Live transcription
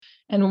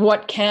And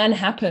what can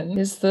happen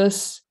is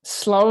this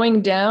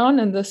slowing down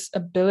and this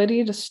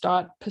ability to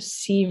start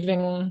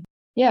perceiving,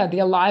 the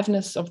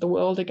aliveness of the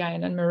world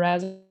again. And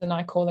Miraz and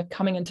I call it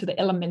coming into the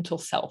elemental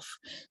self.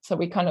 So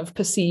we kind of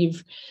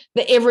perceive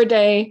the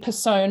everyday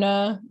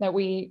persona that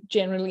we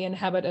generally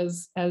inhabit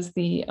as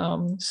the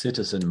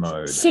citizen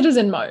mode.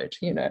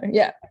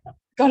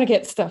 Got to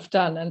get stuff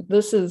done. And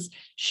this is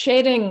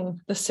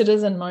shedding the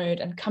citizen mode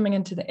and coming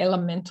into the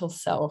elemental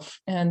self.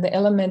 And the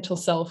elemental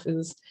self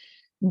is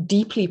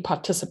deeply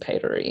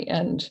participatory,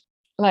 and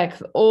like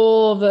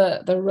all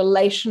the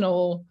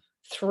relational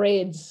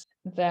threads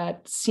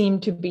that seem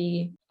to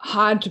be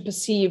hard to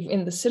perceive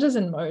in the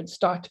citizen mode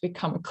start to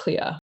become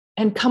clear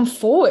and come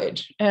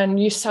forward,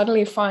 and you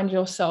suddenly find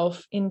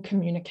yourself in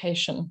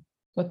communication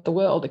with the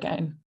world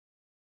again.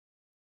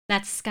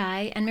 That's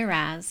Sky and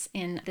Miraz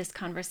in this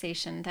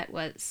conversation that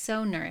was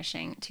so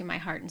nourishing to my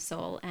heart and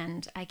soul,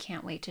 and I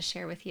can't wait to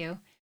share with you.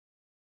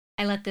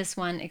 I let this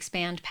one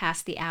expand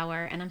past the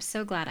hour, and I'm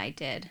so glad I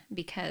did,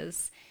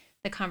 because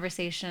the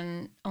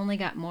conversation only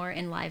got more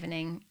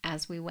enlivening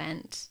as we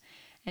went.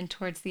 And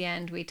towards the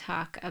end, we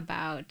talk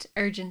about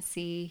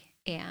urgency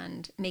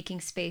and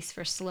making space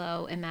for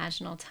slow,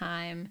 imaginal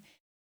time,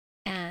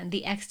 and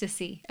the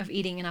ecstasy of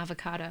eating an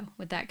avocado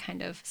with that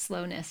kind of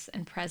slowness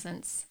and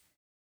presence.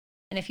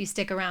 And if you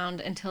stick around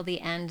until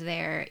the end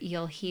there,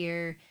 you'll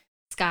hear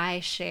Sky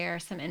share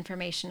some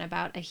information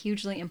about a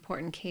hugely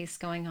important case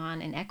going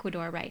on in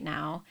Ecuador right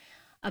now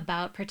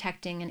about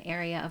protecting an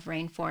area of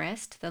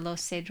rainforest, the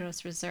Los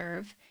Cedros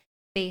Reserve,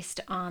 based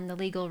on the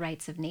legal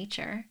rights of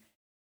nature.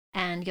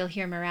 And you'll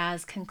hear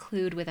Miraz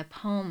conclude with a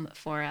poem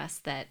for us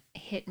that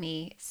hit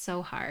me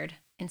so hard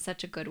in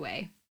such a good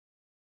way.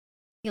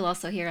 You'll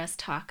also hear us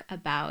talk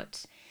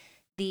about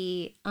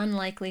the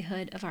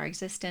unlikelihood of our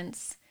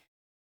existence,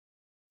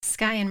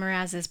 Sky and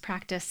Miraz's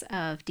practice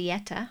of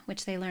dieta,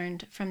 which they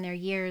learned from their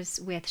years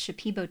with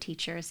Shipibo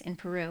teachers in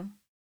Peru,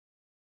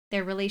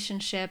 their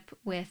relationship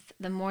with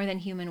the more than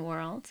human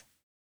world,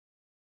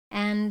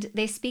 and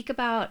they speak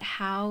about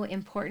how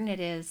important it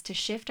is to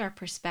shift our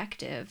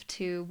perspective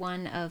to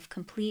one of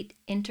complete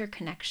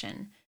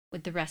interconnection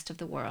with the rest of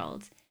the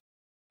world,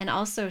 and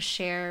also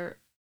share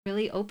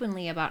really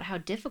openly about how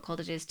difficult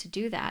it is to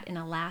do that in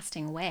a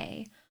lasting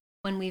way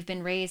when we've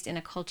been raised in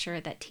a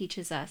culture that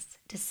teaches us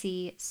to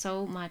see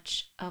so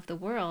much of the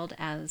world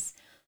as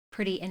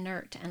pretty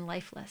inert and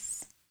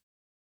lifeless.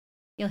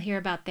 You'll hear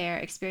about their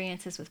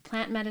experiences with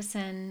plant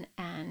medicine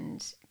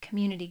and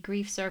community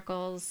grief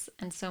circles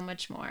and so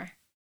much more.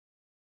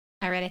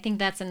 All right, I think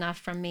that's enough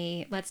from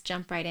me. Let's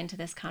jump right into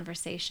this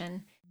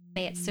conversation.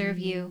 May it serve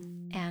you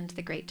and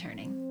the great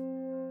turning.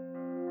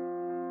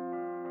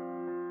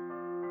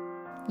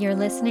 You're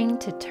listening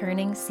to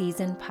Turning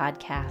Season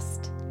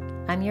Podcast.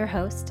 I'm your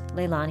host,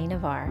 Leilani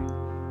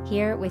Navar,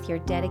 here with your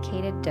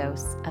dedicated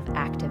dose of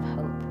active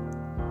hope.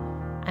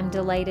 I'm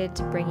delighted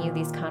to bring you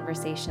these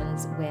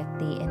conversations with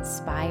the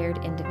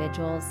inspired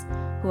individuals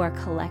who are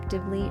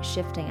collectively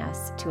shifting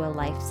us to a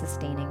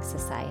life-sustaining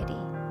society.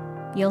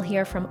 You'll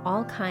hear from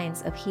all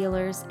kinds of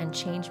healers and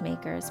change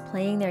makers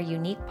playing their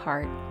unique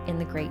part in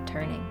the Great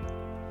Turning.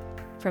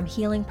 From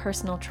healing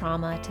personal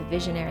trauma to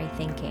visionary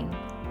thinking,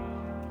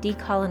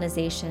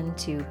 decolonization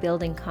to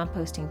building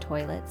composting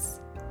toilets,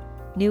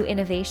 new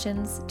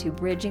innovations to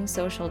bridging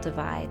social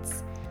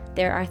divides,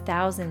 there are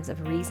thousands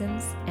of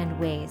reasons and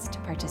ways to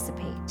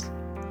participate.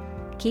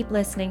 Keep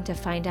listening to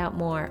find out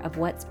more of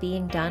what's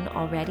being done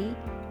already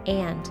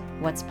and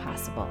what's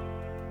possible.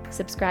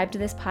 Subscribe to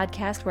this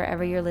podcast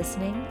wherever you're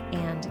listening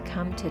and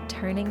come to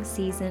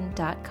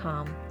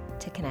turningseason.com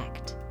to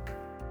connect.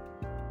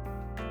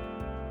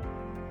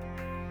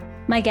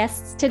 My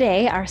guests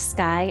today are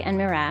Sky and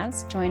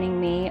Miraz,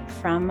 joining me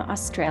from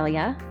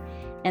Australia.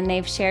 And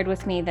they've shared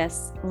with me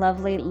this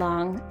lovely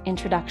long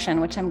introduction,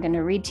 which I'm going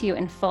to read to you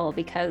in full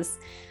because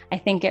I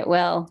think it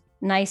will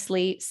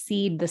nicely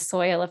seed the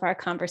soil of our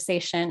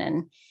conversation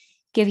and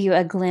give you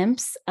a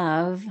glimpse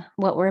of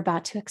what we're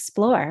about to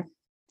explore.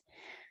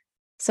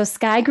 So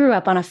Sky grew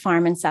up on a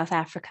farm in South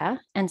Africa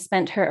and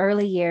spent her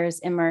early years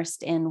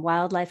immersed in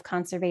wildlife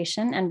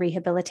conservation and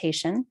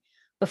rehabilitation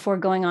before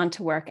going on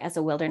to work as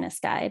a wilderness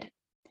guide.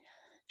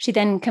 She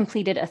then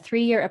completed a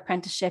 3-year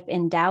apprenticeship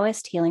in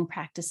Taoist healing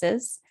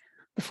practices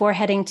before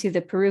heading to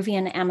the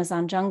Peruvian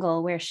Amazon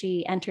jungle, where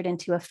she entered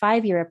into a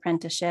 5-year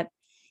apprenticeship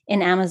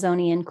in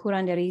Amazonian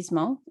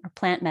curanderismo, or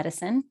plant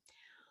medicine,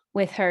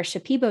 with her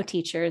Shipibo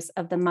teachers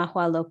of the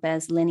Mahua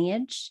Lopez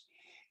lineage,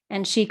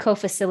 and she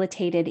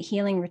co-facilitated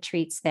healing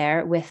retreats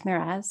there with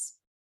Miraz.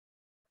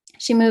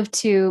 She moved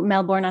to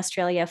Melbourne,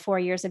 Australia 4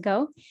 years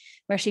ago,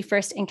 where she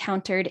first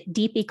encountered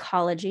deep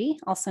ecology,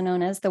 also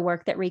known as the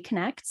work that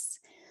reconnects,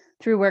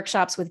 through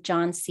workshops with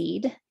John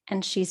Seed,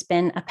 and she's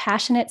been a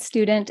passionate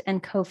student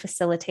and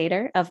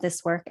co-facilitator of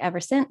this work ever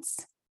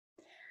since.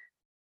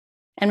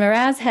 And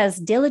Miraz has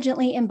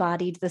diligently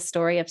embodied the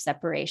story of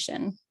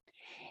separation.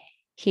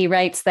 He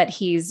writes that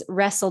he's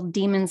wrestled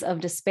demons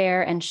of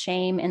despair and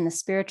shame in the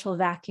spiritual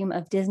vacuum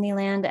of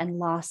Disneyland and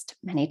lost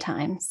many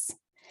times.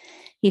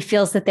 He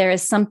feels that there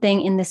is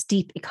something in this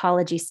deep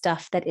ecology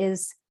stuff that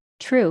is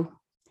true,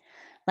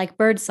 like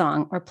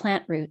birdsong or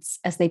plant roots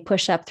as they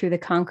push up through the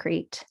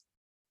concrete.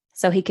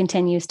 So he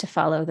continues to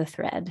follow the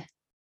thread.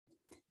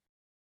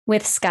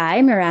 With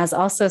Sky, Miraz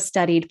also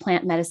studied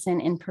plant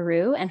medicine in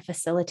Peru and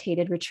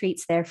facilitated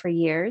retreats there for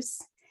years.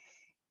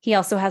 He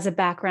also has a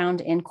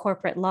background in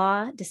corporate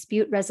law,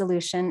 dispute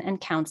resolution, and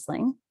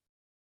counseling.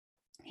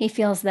 He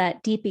feels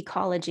that deep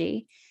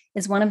ecology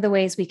is one of the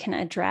ways we can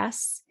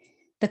address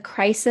the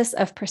crisis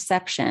of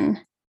perception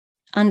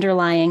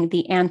underlying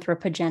the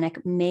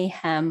anthropogenic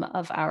mayhem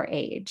of our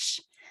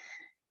age.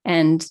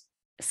 And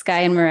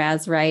Sky and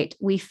Miraz write,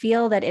 we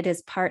feel that it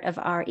is part of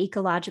our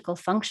ecological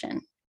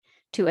function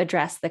to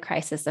address the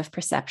crisis of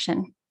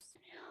perception.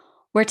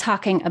 We're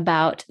talking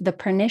about the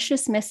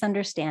pernicious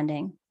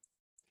misunderstanding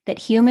that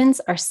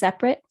humans are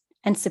separate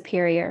and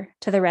superior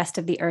to the rest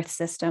of the Earth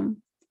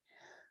system.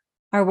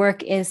 Our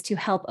work is to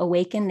help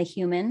awaken the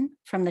human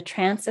from the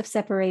trance of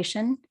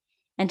separation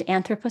and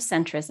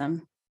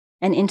anthropocentrism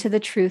and into the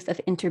truth of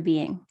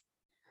interbeing,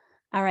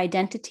 our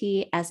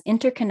identity as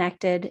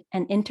interconnected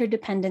and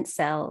interdependent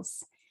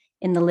cells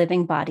in the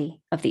living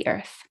body of the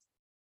Earth.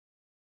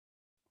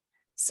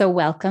 So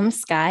welcome,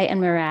 Sky and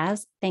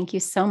Miraz. Thank you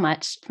so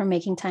much for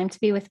making time to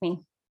be with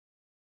me.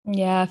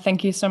 Yeah,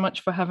 thank you so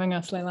much for having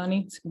us,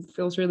 Leilani. It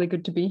feels really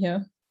good to be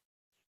here.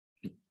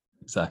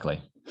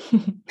 Exactly.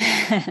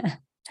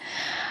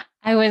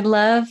 I would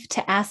love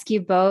to ask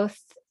you both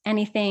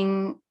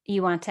anything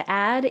you want to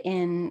add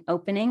in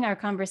opening our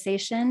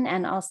conversation,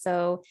 and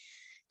also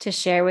to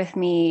share with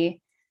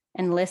me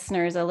and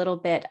listeners a little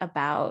bit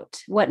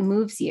about what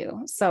moves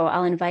you. So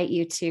I'll invite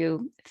you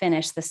to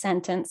finish the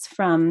sentence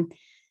from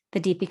the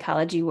Deep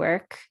Ecology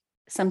work.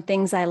 Some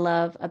things I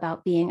love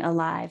about being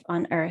alive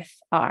on Earth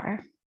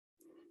are.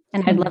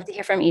 And I'd love to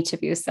hear from each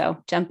of you.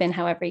 So jump in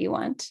however you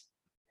want.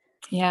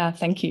 Yeah,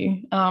 thank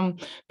you.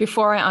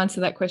 Before I answer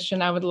that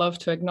question, I would love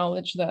to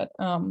acknowledge that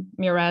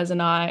Miraz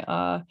and I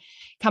are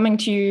coming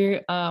to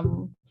you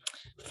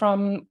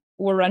from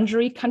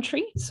Wurundjeri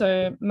country.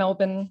 So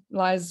Melbourne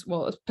lies,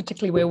 well,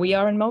 particularly where we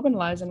are in Melbourne,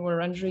 lies in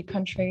Wurundjeri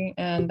country,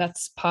 and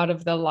that's part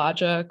of the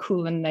larger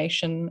Kulin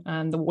Nation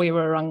and the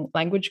Wurrung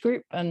language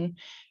group. And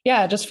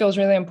yeah, it just feels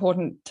really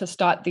important to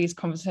start these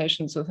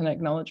conversations with an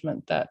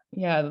acknowledgement that,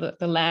 yeah,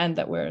 the land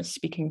that we're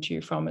speaking to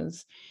you from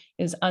is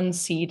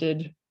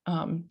unceded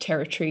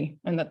territory,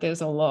 and that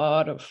there's a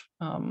lot of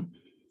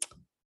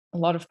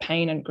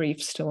pain and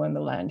grief still in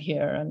the land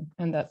here,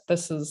 and that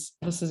this is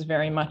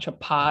very much a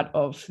part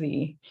of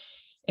the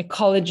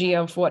ecology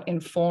of what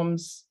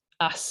informs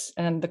us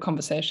and the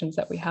conversations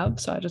that we have.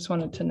 So I just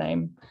wanted to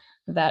name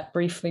that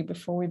briefly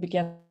before we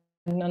begin.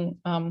 And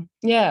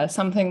yeah,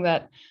 something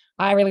that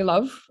I really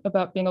love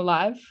about being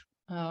alive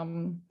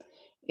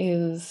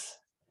is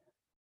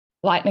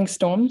lightning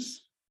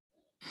storms.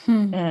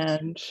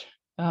 And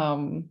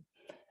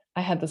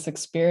I had this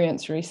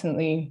experience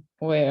recently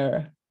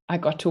where I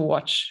got to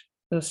watch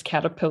this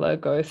caterpillar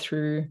go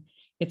through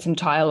its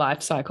entire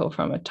life cycle,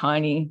 from a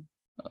tiny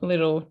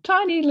little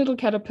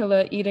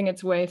caterpillar eating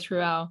its way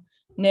through our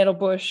nettle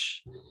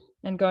bush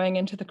and going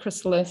into the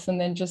chrysalis, and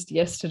then just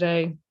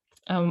yesterday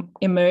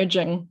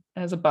emerging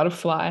as a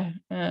butterfly.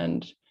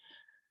 And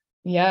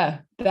yeah,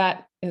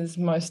 that is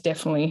most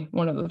definitely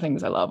one of the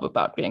things I love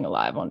about being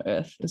alive on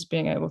Earth, is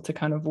being able to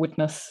kind of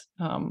witness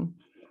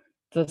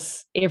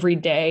this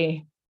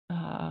everyday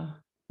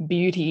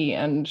beauty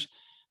and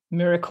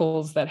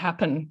miracles that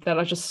happen that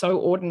are just so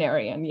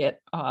ordinary and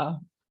yet are,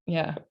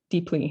 yeah,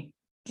 deeply,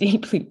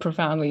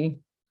 profoundly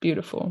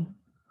beautiful.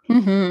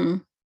 Mm-hmm.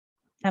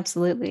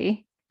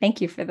 Absolutely.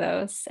 Thank you for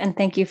those. And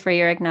thank you for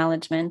your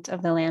acknowledgement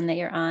of the land that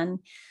you're on.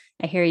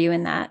 I hear you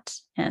in that,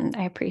 and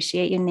I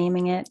appreciate you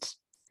naming it.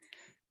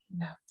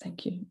 Yeah,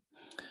 thank you.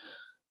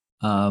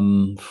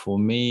 For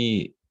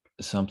me,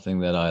 something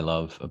that I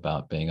love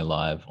about being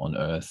alive on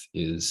Earth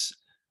is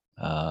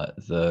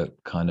the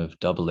kind of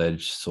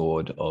double-edged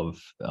sword of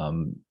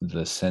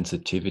the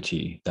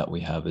sensitivity that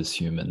we have as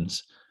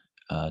humans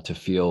to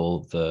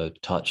feel the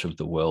touch of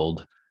the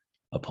world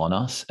upon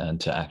us, and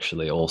to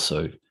actually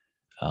also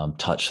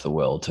touch the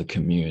world, to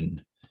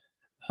commune.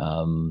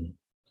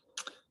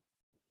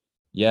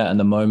 Yeah, and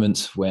the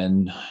moments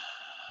when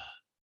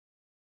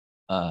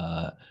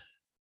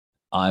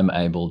I'm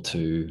able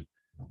to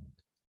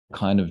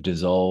kind of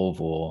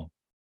dissolve or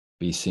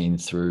be seen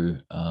through,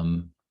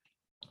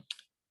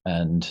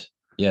 and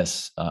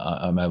yes,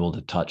 I'm able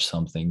to touch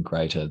something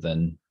greater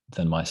than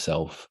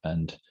myself,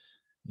 and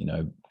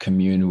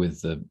commune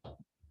with the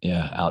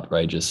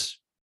outrageous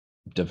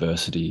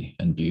diversity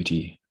and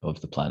beauty of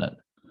the planet.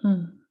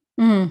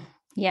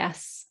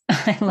 Yes,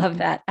 I love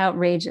that.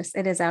 Outrageous.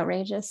 It is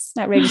outrageous.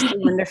 Outrageously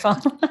wonderful.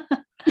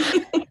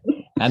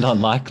 And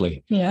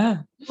unlikely.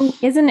 Yeah.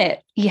 Isn't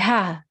it?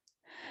 Yeah.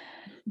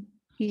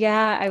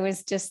 Yeah, I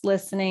was just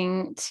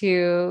listening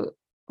to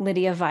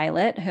Lydia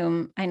Violet,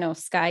 whom I know,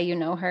 Sky, you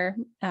know her,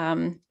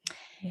 who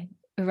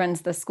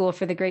runs the School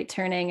for the Great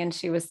Turning. And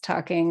she was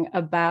talking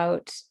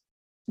about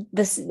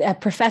a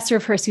professor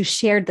of hers who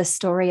shared the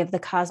story of the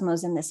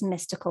cosmos in this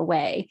mystical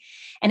way.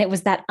 And it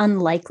was that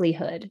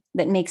unlikelihood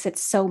that makes it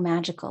so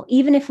magical.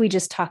 Even if we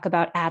just talk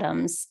about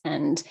atoms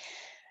and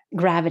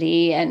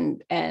gravity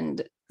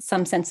and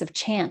some sense of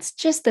chance,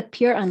 just the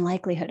pure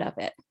unlikelihood of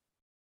it.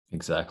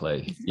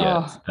 Exactly.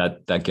 Yeah.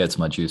 That gets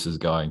my juices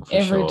going for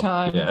every sure.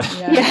 time.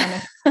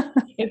 Yeah.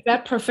 If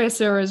that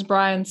professor is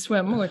Brian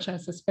Swim, which I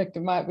suspect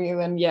it might be,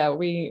 then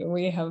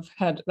we have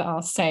had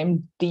our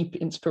same deep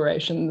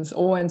inspirations,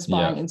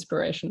 awe-inspiring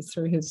inspirations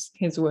through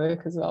his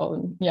work as well.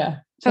 And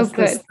just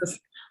this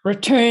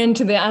return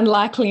to the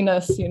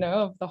unlikeliness,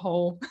 of the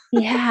whole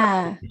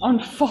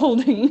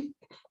unfolding.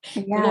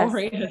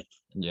 Glorious.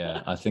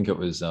 Yeah, I think it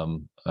was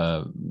in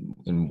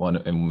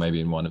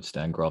one of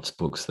Stan Grof's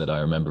books that I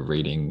remember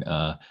reading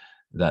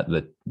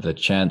that the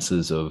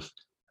chances of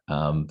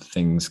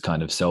things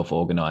kind of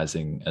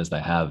self-organizing as they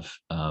have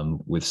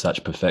with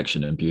such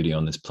perfection and beauty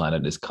on this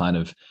planet is kind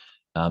of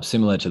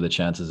similar to the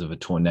chances of a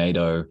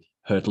tornado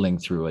hurtling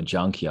through a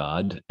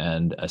junkyard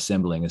and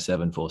assembling a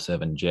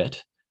 747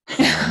 jet.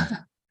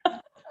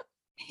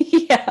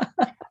 Yeah.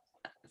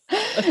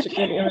 Such a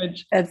good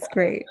image. That's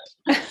great.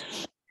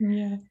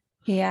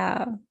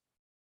 Yeah.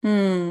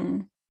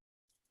 All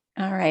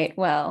right.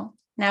 Well,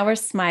 now we're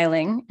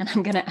smiling, and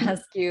I'm going to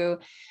ask you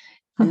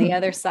on the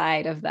other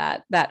side of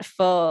that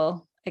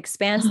full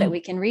expanse that we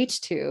can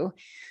reach to.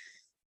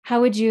 How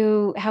would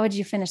you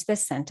finish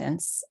this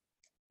sentence?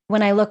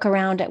 When I look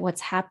around at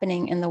what's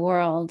happening in the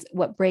world,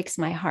 what breaks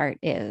my heart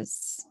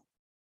is.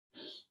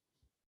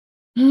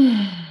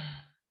 Yeah.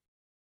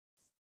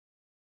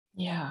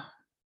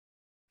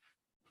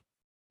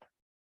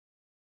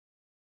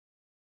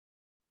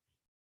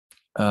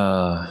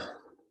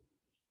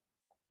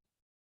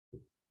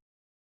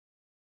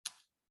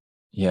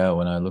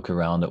 When I look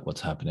around at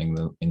what's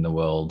happening in the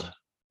world,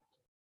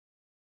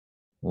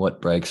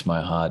 what breaks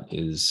my heart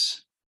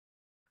is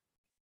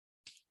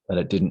that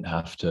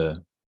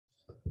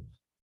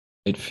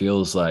it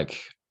feels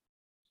like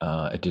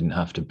it didn't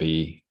have to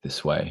be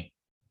this way,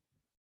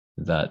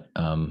 that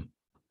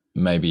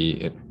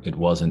maybe it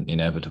wasn't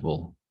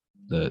inevitable,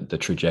 the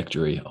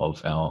trajectory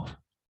of our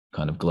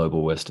kind of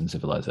global Western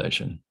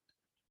civilization.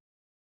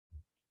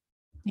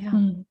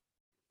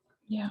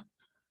 Yeah.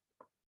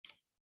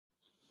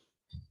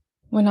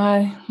 When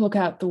I look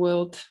at the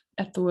world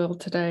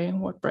today,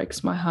 what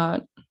breaks my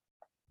heart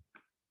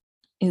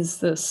is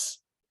this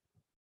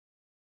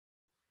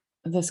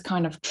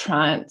kind of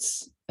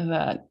trance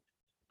that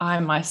I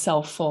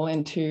myself fall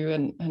into,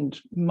 and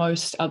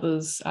most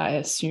others, I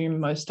assume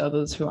most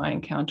others who I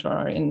encounter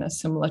are in a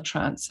similar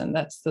trance. And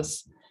that's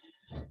this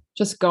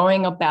just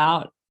going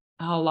about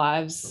our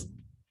lives,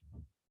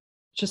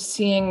 just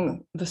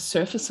seeing the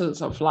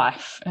surfaces of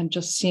life and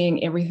just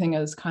seeing everything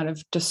as kind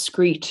of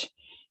discrete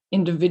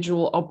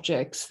individual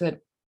objects that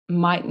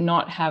might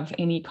not have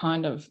any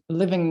kind of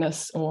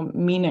livingness or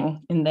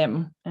meaning in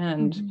them.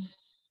 And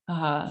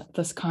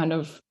this kind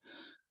of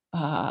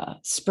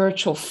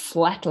spiritual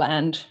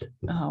flatland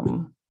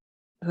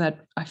that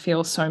I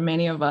feel so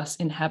many of us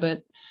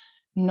inhabit,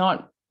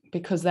 not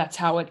because that's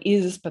how it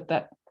is, but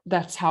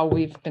that's how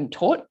we've been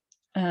taught.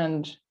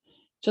 And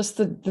just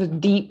the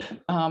deep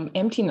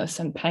emptiness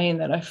and pain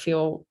that I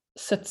feel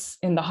sits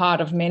in the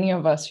heart of many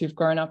of us who've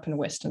grown up in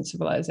Western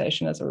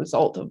civilization as a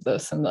result of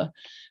this, and the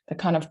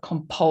kind of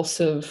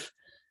compulsive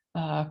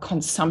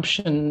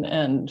consumption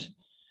and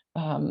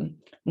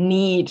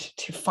need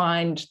to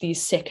find these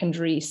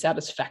secondary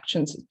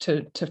satisfactions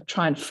to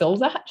try and fill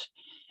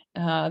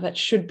that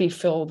should be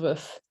filled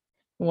with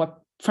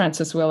what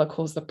Francis Wheeler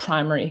calls the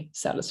primary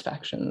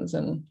satisfactions.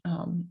 And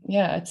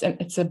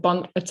it's a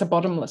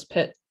bottomless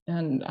pit.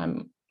 And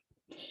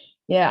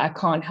I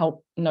can't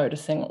help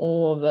noticing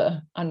all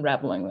the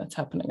unraveling that's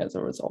happening as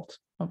a result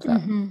of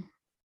that.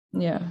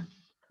 Yeah.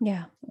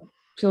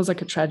 Feels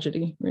like a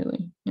tragedy,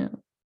 really.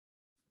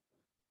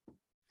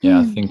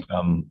 I think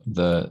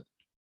the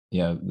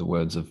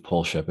words of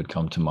Paul Shepherd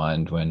come to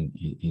mind when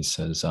he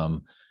says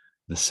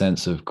the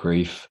sense of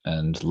grief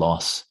and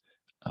loss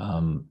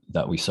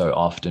that we so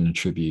often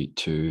attribute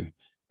to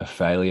a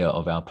failure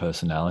of our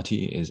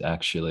personality is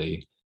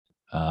actually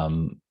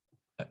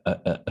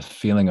a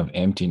feeling of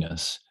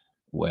emptiness,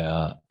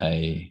 where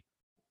a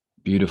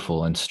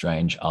beautiful and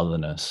strange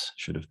otherness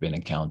should have been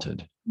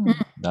encountered.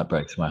 That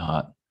breaks my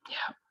heart.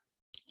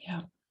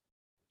 Yeah,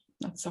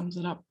 that sums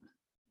it up.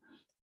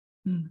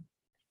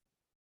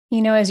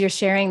 As you're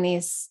sharing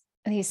these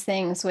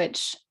things,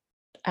 which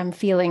I'm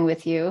feeling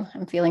with you,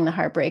 I'm feeling the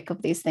heartbreak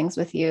of these things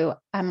with you,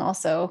 I'm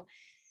also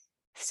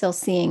still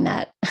seeing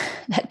that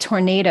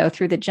tornado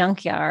through the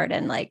junkyard,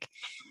 and like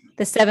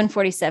the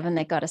 747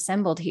 that got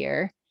assembled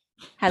here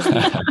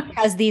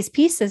has these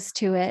pieces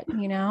to it,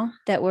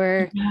 that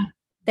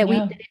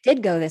it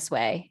did go this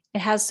way. It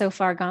has so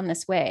far gone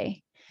this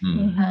way.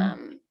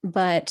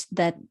 But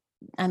that,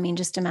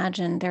 just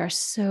imagine there are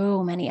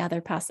so many other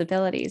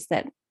possibilities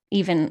that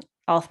even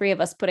all three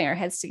of us putting our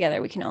heads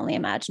together, we can only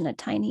imagine a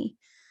tiny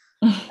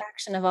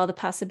fraction of all the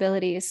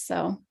possibilities.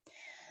 So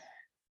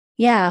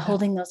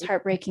holding those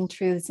heartbreaking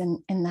truths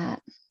in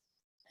that.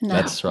 No.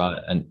 That's right.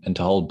 And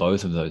to hold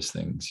both of those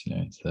things, you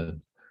know,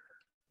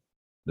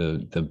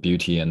 the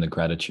beauty and the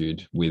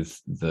gratitude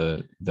with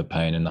the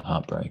pain and the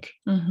heartbreak.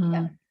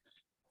 Mm-hmm.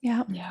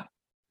 Yeah. Yeah.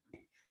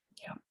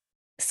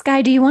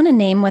 Sky, do you want to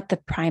name what the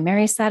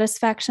primary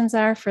satisfactions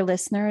are for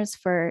listeners,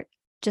 for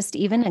just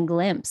even a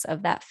glimpse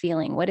of that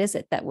feeling? What is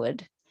it that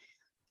would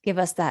give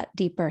us that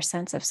deeper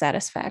sense of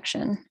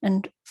satisfaction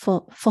and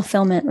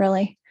fulfillment,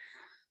 really?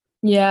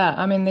 Yeah,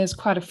 I mean, there's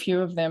quite a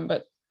few of them,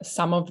 but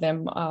some of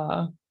them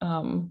are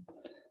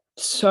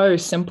so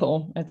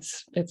simple.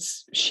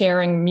 It's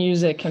sharing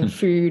music and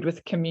food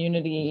with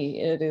community.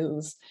 It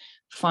is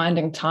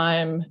finding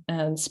time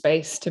and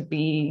space to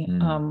be,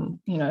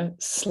 you know,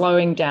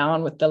 slowing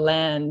down with the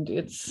land.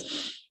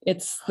 It's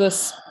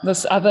this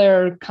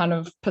other kind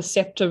of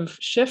perceptive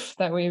shift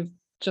that we've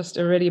just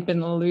already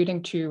been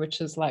alluding to, which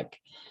is like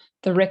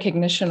the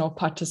recognition or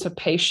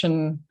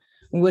participation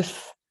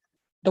with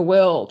the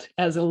world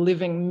as a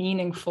living,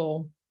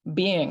 meaningful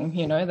being,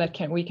 you know,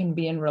 that we can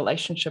be in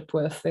relationship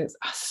with. There's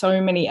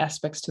so many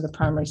aspects to the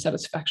primary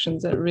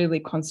satisfactions that really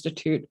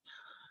constitute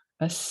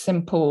a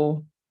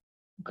simple,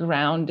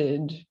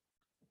 grounded,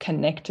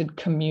 connected,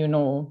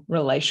 communal,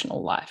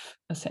 relational life,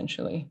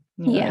 essentially.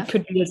 You know, Yeah. It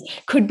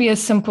could be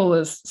as simple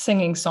as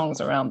singing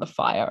songs around the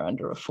fire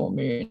under a full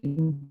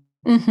moon,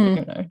 Mm-hmm.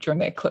 you know, during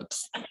the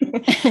eclipse.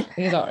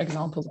 These are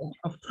examples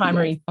of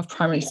primary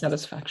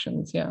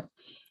satisfactions. Yeah.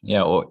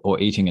 Yeah, or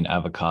eating an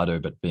avocado,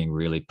 but being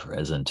really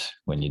present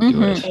when you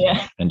do it,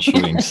 and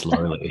chewing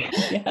slowly.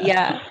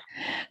 Yeah.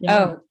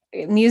 Oh,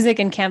 music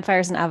and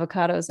campfires and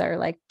avocados are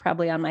like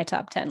probably on my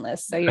top 10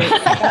 list. So you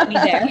got me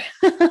there.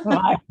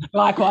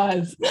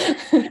 Likewise.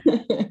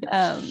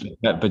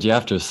 But you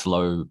have to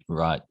slow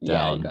right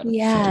down to do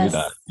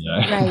that. You know?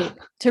 Right.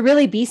 To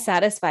really be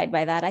satisfied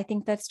by that. I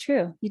think that's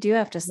true. You do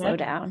have to slow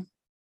down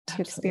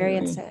to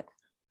experience it.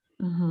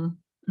 Mm-hmm.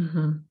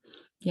 Mm-hmm.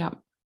 Yeah.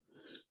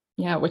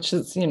 Yeah, which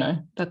is, you know,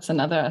 that's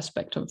another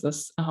aspect of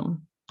this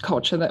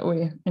culture that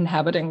we're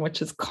inhabiting, which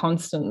is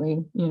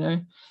constantly, you know,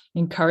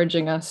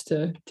 encouraging us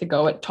to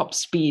go at top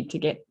speed to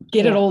get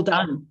it all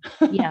done.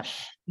 Yeah.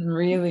 And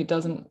really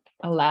doesn't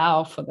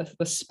allow for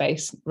the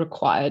space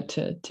required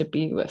to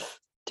be with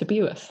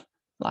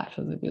life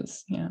as it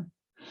is. Yeah.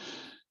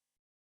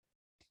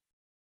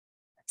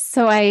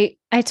 So I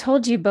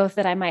told you both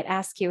that I might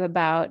ask you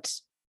about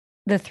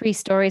the 3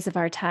 stories of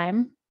our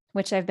time,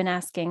 which I've been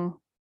asking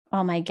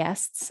all my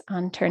guests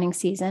on Turning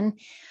Season.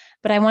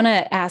 But I want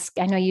to ask,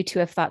 I know you two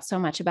have thought so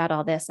much about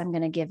all this. I'm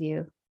going to give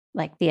you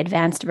like the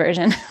advanced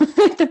version,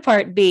 the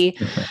part B.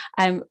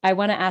 I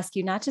want to ask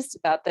you not just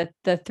about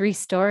the 3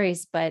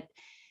 stories, but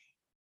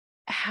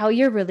how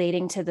you're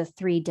relating to the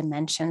 3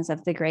 dimensions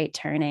of the Great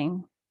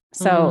Turning.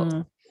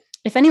 So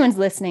if anyone's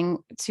listening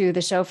to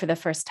the show for the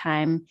first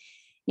time,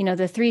 you know,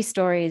 the 3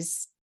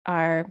 stories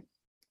are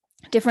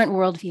different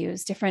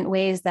worldviews, different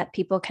ways that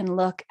people can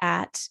look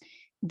at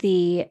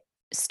the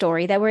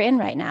story that we're in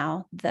right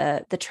now,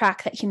 the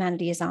track that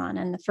humanity is on.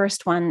 And the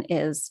first one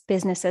is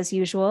business as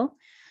usual.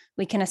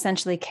 We can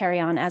essentially carry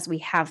on as we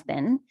have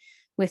been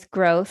with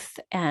growth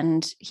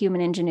and human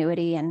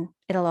ingenuity, and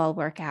it'll all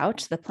work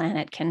out. The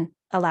planet can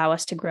allow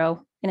us to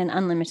grow in an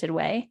unlimited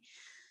way.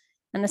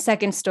 And the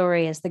second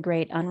story is the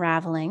great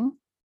unraveling,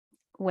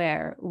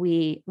 where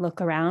we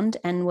look around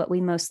and what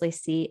we mostly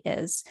see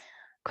is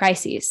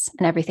crises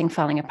and everything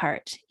falling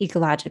apart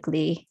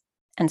ecologically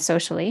and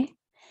socially.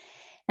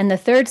 And the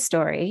third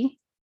story,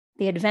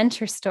 the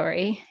adventure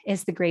story,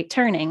 is the Great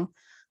Turning,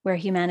 where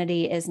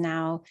humanity is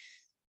now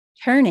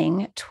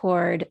turning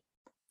toward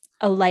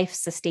a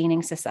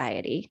life-sustaining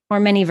society,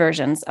 or many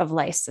versions of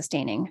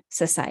life-sustaining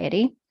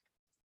society.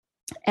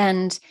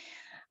 And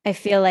I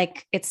feel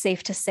like it's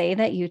safe to say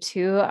that you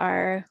two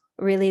are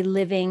really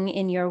living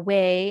in your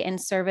way in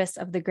service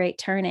of the Great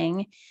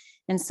Turning.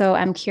 And so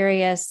I'm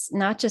curious,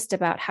 not just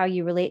about how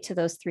you relate to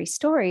those 3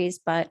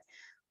 stories, but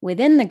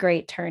within the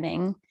Great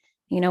Turning.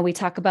 You know, we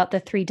talk about the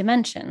 3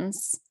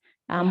 dimensions,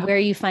 where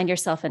you find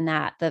yourself in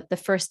that. The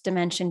first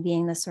dimension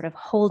being the sort of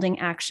holding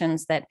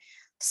actions that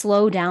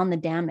slow down the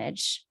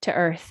damage to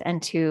Earth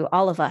and to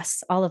all of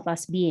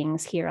us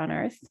beings here on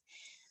Earth.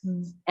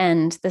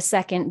 And the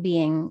second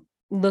being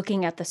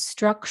looking at the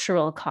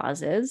structural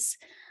causes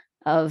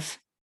of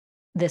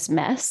this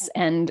mess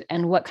and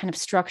what kind of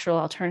structural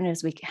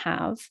alternatives we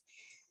have.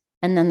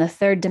 And then the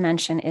third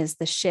dimension is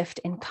the shift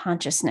in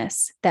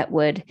consciousness that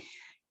would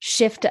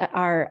shift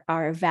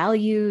our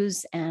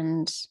values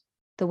and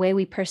the way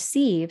we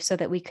perceive so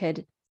that we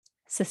could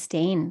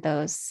sustain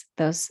those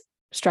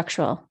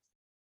structural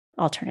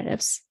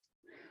alternatives.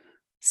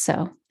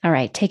 So, all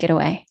right, take it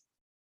away.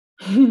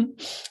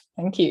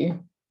 Thank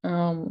you.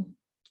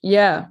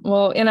 Yeah,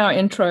 well, in our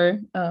intro,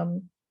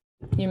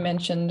 you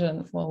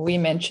mentioned, we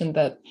mentioned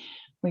that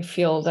we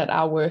feel that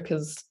our work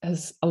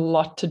has a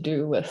lot to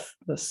do with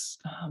this,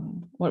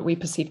 what we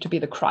perceive to be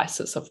the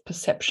crisis of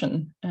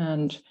perception.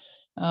 And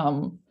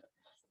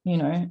you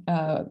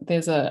know,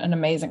 there's an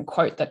amazing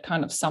quote that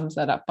kind of sums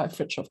that up by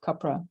Fritjof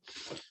Capra.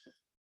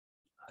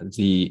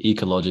 The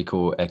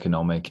ecological,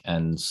 economic,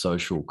 and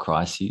social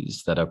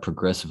crises that are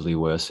progressively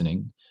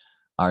worsening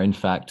are in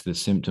fact the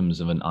symptoms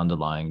of an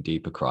underlying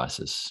deeper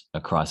crisis, a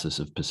crisis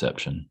of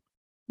perception.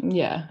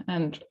 Yeah,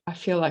 and I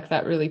feel like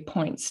that really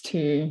points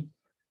to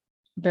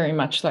very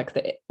much like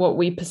what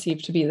we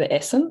perceive to be the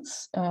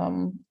essence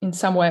in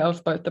some way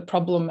of both the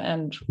problem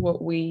and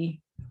what we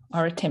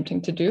are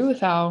attempting to do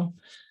with our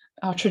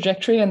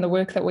trajectory and the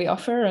work that we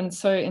offer. And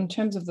so in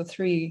terms of the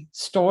three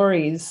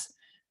stories,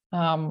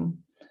 the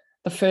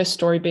first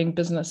story being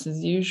business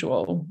as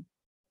usual,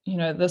 you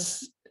know,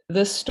 this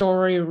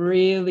story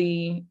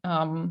really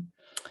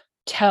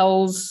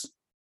tells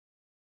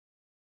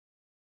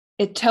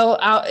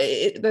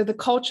the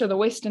culture, the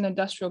Western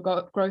industrial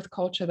growth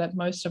culture that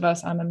most of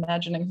us, I'm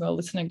imagining, who are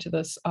listening to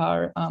this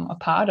are a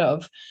part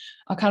of,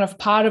 are kind of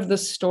part of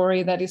this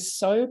story that is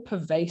so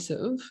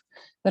pervasive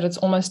that it's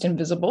almost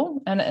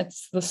invisible. And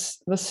it's this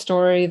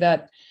story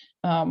that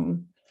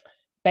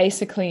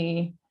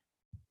basically,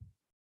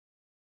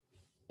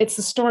 it's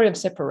the story of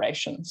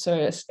separation. So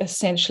it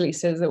essentially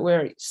says that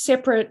we're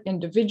separate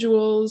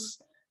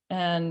individuals,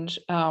 and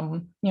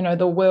you know,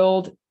 the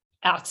world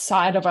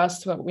outside of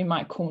us, what we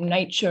might call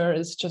nature,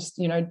 is just,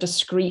 you know,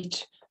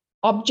 discrete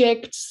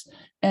objects,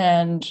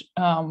 and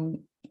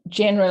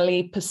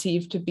generally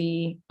perceived to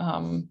be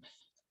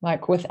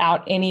like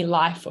without any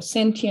life or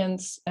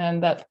sentience,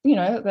 and that, you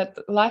know, that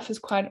life is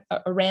quite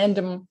a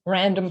random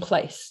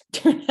place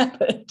to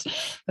inhabit,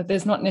 that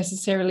there's not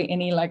necessarily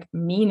any like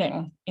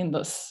meaning in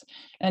this.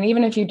 And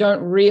even if you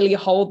don't really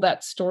hold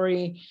that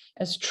story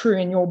as true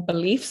in your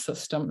belief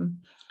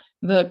system,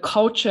 the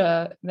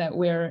culture that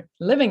we're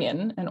living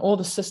in and all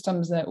the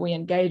systems that we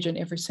engage in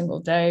every single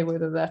day,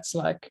 whether that's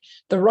like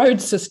the road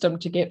system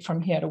to get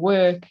from here to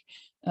work,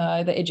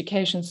 the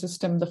education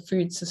system, the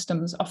food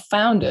systems, are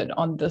founded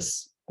on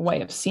this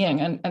way of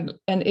seeing. And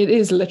it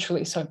is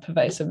literally so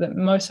pervasive that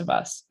most of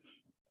us,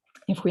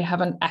 if we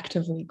haven't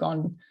actively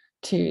gone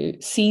to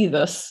see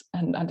this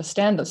and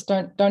understand this,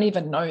 don't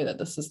even know that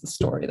this is the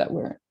story that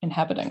we're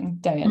inhabiting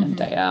day in and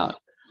day out.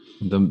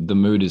 The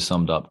mood is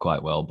summed up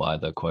quite well by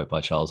the quote by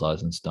Charles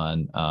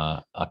Eisenstein,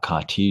 a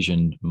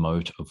Cartesian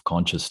mote of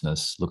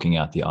consciousness looking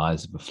out the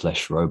eyes of a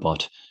flesh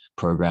robot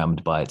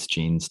programmed by its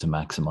genes to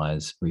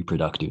maximize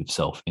reproductive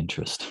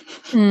self-interest.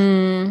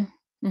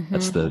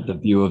 That's the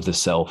view of the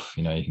self,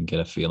 you know, you can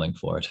get a feeling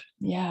for it.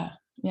 Yeah.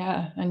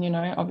 And, you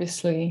know,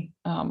 obviously,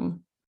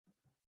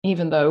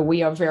 even though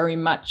we are very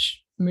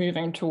much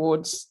moving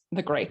towards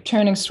the great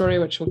turning story,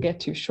 which we'll get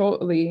to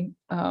shortly,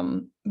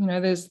 you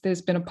know,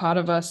 there's been a part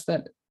of us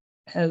that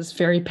has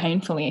very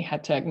painfully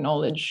had to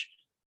acknowledge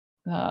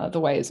the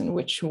ways in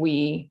which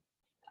we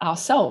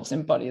ourselves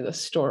embody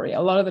this story,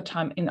 a lot of the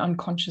time in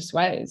unconscious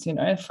ways. You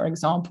know, for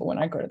example, when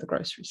I go to the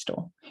grocery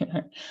store, you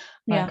know,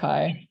 like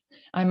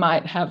I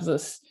might have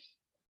this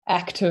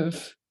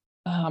active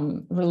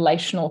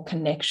relational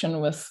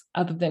connection with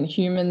other than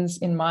humans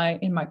in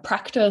my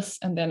practice,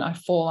 and then I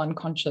fall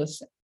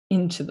unconscious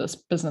into this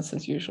business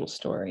as usual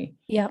story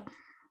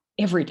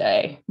every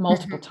day,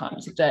 multiple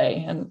times a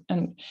day.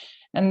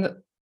 And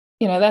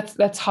you know,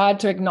 that's hard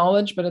to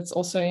acknowledge, but it's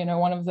also, you know,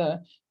 one of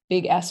the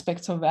big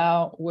aspects of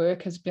our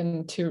work has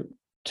been to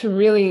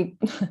really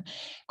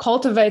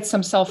cultivate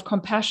some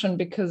self-compassion,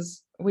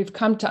 because we've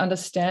come to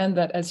understand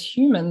that as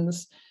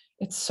humans,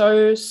 it's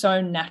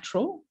so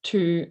natural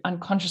to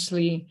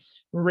unconsciously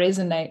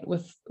resonate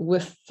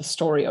with the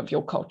story of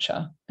your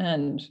culture.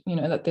 And, you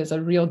know, that there's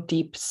a real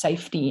deep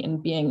safety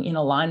in being in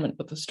alignment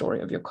with the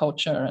story of your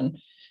culture.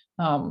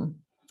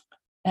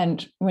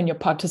 And when you're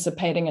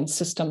participating in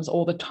systems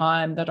all the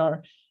time that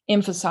are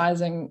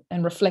emphasizing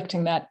and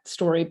reflecting that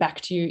story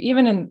back to you,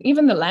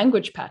 even the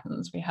language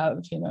patterns we have,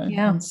 you know.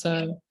 And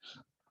so,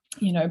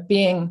 you know,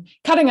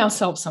 cutting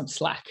ourselves some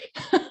slack,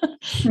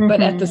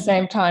 but at the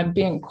same time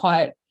being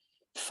quite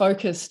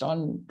focused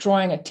on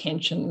drawing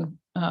attention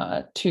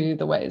to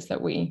the ways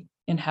that we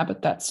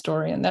inhabit that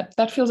story. And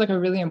that feels like a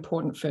really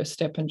important first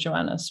step. And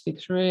Joanna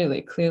speaks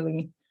really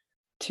clearly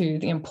to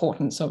the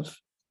importance of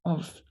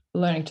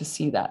learning to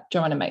see that.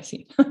 Joanna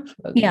Macy.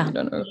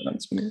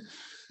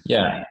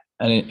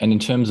 And in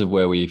terms of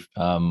where we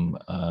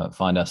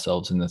find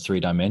ourselves in the three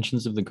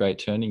dimensions of the Great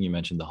Turning, you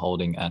mentioned the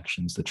holding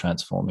actions, the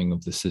transforming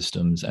of the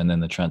systems, and then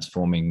the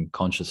transforming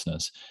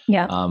consciousness.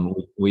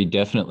 We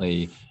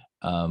definitely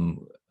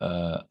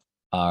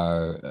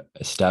are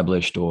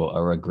established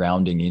or are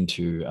grounding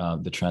into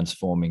the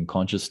transforming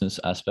consciousness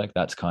aspect.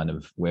 That's kind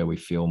of where we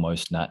feel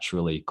most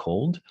naturally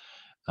called.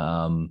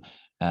 So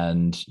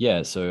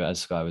as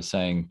Sky was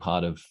saying,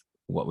 part of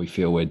what we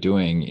feel we're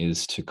doing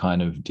is to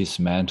kind of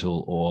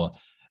dismantle or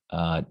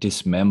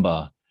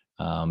dismember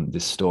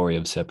this story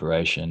of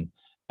separation,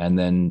 and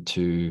then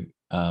to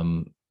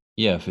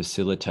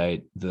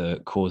facilitate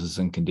the causes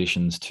and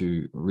conditions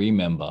to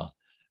remember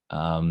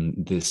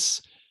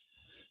this,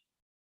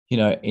 you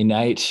know,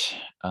 innate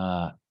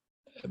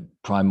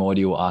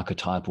primordial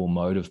archetypal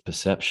mode of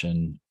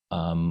perception,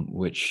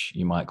 which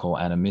you might call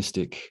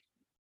animistic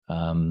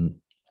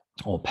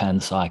or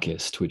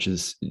panpsychist, which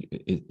is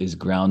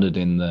grounded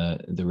in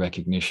the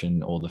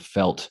recognition or the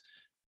felt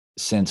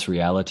sense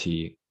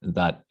reality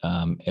that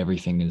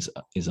everything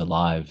is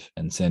alive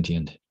and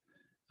sentient.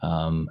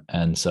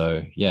 And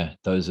so, yeah,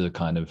 those are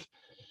kind of,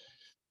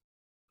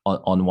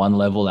 on one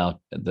level,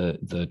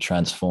 the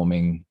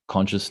transforming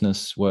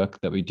consciousness work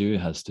that we do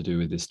has to do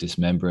with this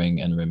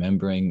dismembering and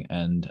remembering,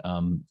 and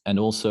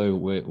also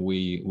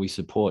we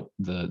support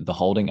the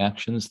holding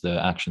actions,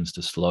 the actions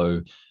to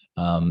slow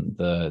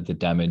the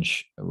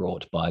damage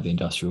wrought by the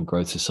industrial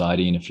growth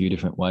society in a few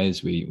different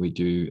ways. We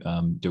do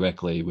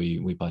directly.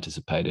 We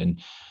participate in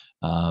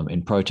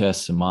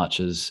protests and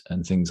marches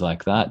and things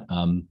like that.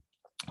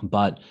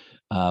 But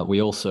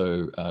we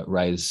also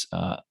raise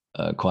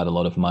quite a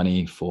lot of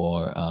money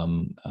for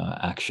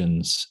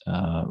actions,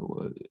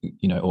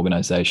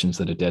 organizations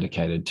that are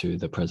dedicated to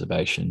the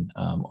preservation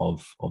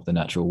of the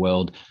natural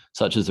world,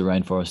 such as the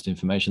Rainforest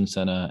Information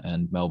Centre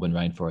and Melbourne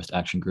Rainforest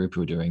Action Group,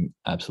 who are doing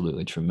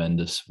absolutely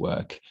tremendous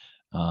work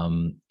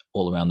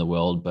all around the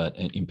world, but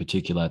in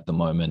particular at the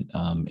moment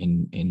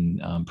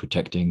in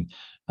protecting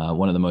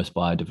one of the most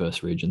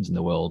biodiverse regions in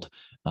the world,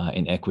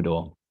 in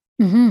Ecuador,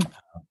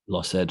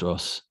 Los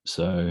Cedros.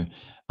 So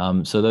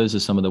those are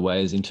some of the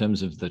ways. In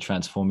terms of the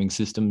transforming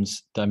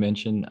systems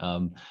dimension,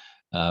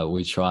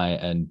 we try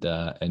and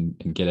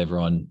get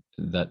everyone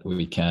that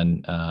we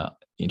can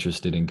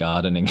interested in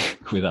gardening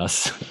with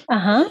us.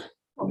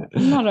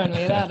 Not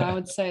only that, I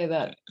would say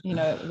that,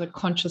 the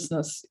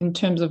consciousness, in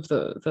terms of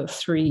the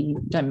three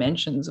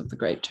dimensions of the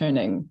Great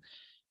Turning,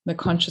 the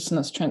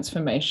consciousness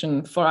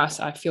transformation for us,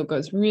 I feel,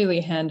 goes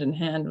really hand in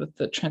hand with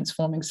the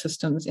transforming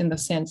systems, in the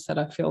sense that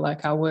I feel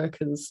like our work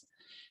is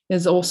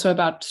also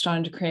about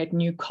starting to create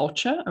new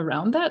culture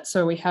around that.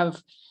 So we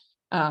have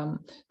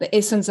the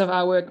essence of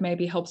our work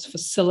maybe helps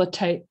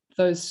facilitate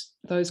those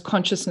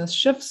consciousness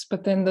shifts,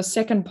 but then the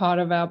second part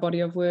of our body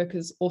of work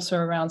is also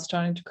around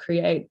starting to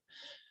create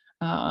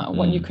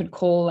what you could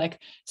call like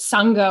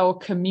sangha or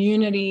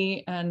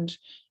community, and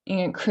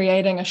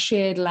creating a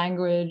shared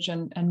language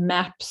and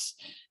maps,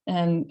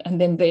 and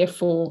then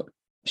therefore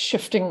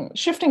shifting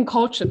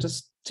culture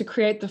to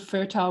create the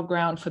fertile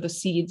ground for the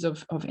seeds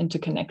of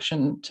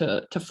interconnection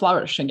to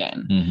flourish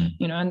again.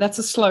 And that's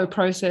a slow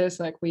process.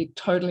 Like, we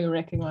totally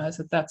recognize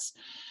that that's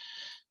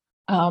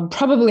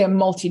probably a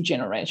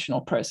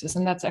multi-generational process,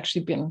 and that's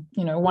actually been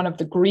one of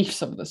the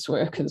griefs of this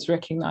work, is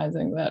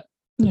recognizing that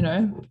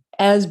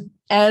as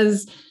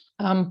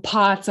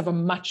parts of a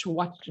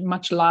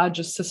much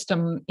larger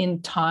system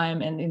in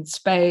time and in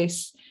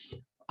space,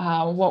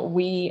 what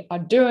we are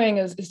doing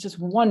is just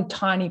one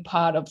tiny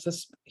part of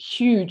this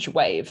huge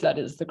wave that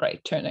is the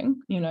Great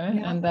Turning,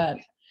 and that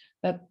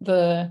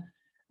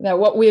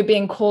what we're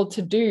being called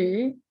to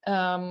do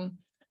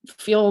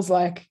feels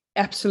like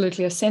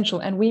absolutely essential,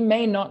 and we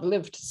may not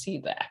live to see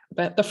that,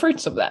 but the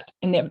fruits of that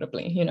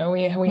inevitably.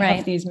 We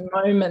have these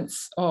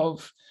moments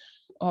of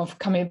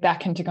coming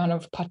back into kind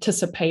of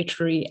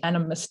participatory,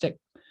 animistic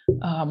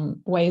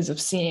ways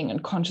of seeing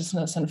and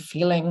consciousness and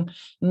feeling,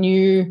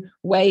 new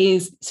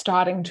ways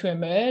starting to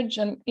emerge,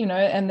 and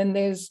then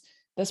there's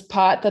this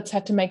part that's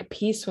had to make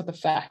peace with the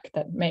fact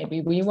that maybe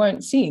we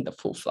won't see the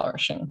full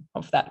flourishing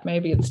of that.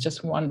 Maybe it's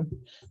just one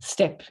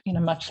step in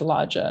a much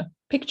larger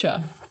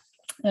picture,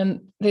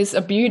 and there's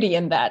a beauty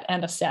in that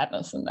and a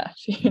sadness in that,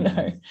 at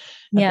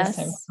the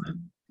same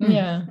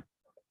time.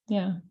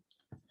 Yeah.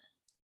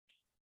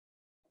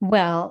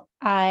 Well,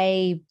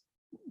 I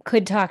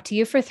could talk to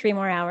you for 3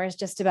 more hours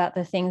just about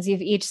the things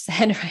you've each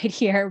said right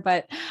here,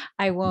 but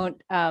I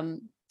won't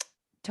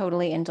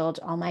totally indulge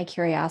all my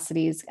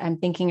curiosities. I'm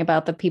thinking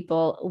about the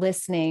people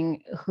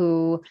listening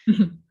who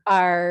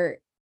are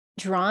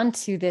drawn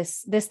to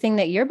this thing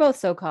that you're both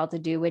so called to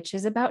do, which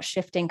is about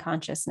shifting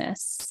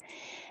consciousness,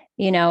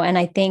 and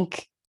I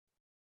think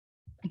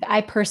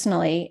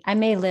I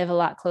may live a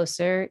lot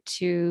closer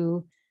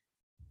to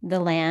the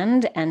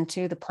land and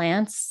to the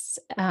plants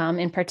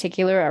in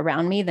particular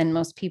around me than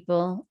most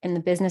people in the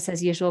business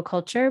as usual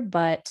culture.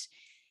 But,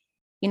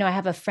 I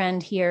have a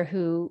friend here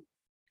who,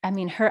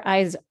 her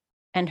eyes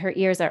and her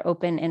ears are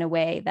open in a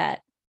way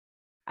that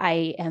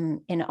I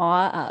am in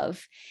awe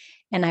of.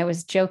 And I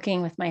was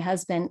joking with my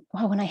husband,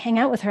 well, when I hang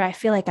out with her, I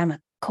feel like I'm a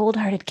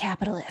cold-hearted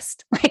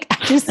capitalist. Like,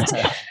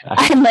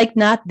 I'm like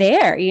not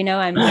there,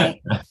 I'm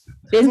like,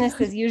 business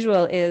as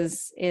usual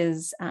is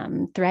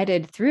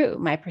threaded through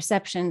my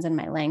perceptions and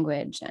my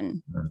language.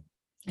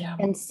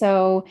 And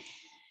so,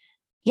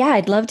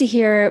 I'd love to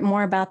hear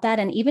more about that.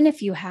 And even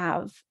if you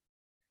have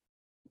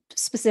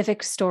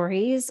specific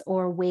stories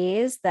or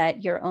ways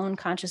that your own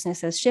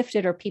consciousness has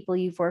shifted, or people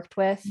you've worked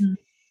with,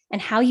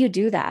 and how you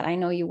do that. I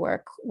know you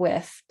work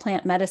with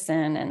plant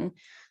medicine and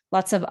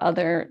lots of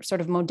other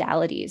sort of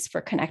modalities for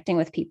connecting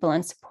with people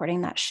and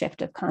supporting that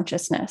shift of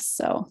consciousness.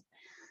 So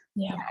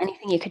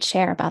anything you could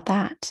share about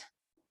that?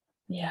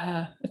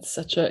 Yeah, it's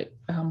such a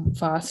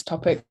vast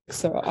topic.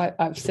 So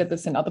I've said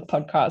this in other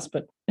podcasts,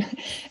 but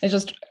it's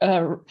just,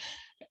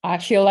 I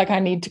feel like I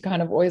need to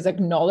kind of always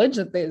acknowledge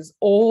that there's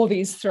all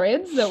these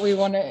threads that we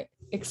want to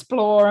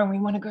explore, and we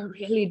want to go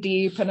really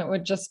deep, and it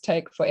would just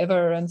take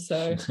forever. And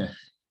so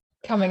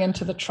coming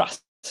into the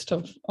trust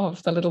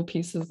of the little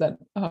pieces that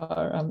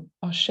are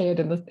shared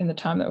in the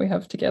time that we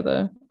have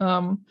together.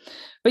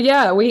 But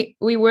yeah, we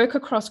work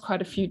across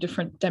quite a few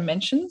different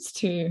dimensions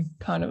to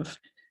kind of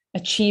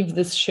achieve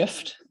this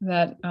shift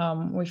that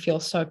we feel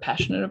so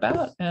passionate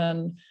about.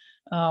 And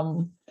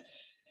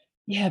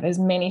yeah, there's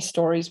many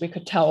stories we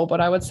could tell,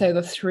 but I would say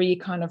the three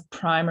kind of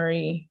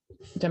primary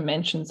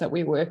dimensions that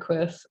we work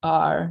with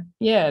are,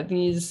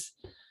 these,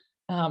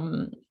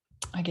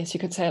 I guess you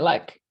could say,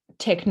 like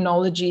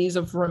technologies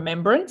of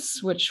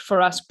remembrance, which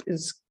for us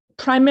is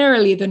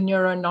primarily the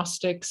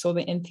neurognostics or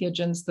the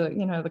entheogens,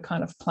 the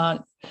kind of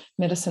plant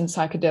medicine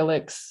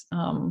psychedelics,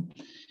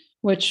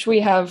 which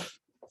we have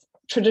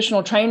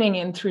traditional training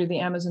in through the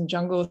Amazon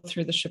jungle,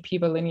 through the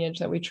Shipibo lineage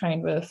that we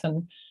trained with.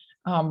 And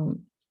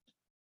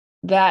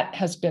that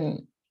has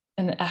been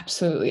an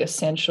absolutely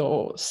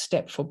essential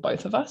step for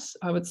both of us,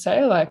 I would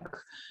say. Like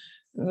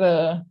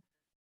the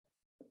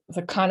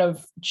kind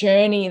of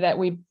journey that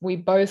we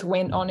both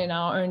went on in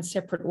our own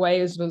separate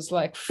ways was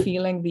like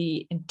feeling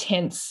the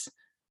intense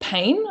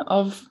pain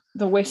of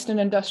the Western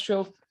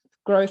industrial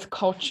growth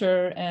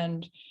culture,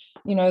 and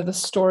the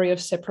story of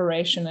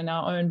separation in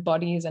our own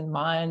bodies and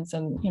minds,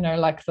 and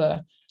like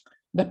the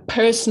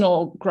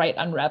personal great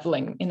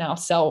unraveling in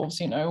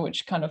ourselves,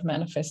 which kind of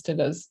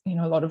manifested as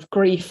a lot of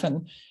grief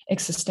and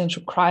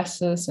existential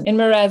crisis, and in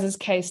Miraz's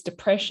case,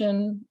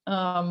 depression.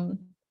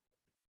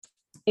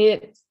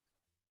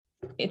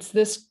 It's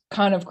this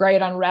kind of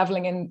great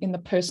unraveling in the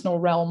personal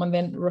realm, and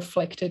then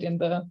reflected in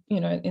the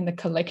in the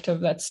collective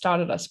that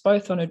started us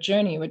both on a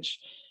journey which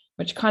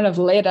kind of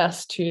led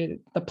us to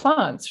the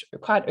plants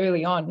quite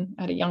early on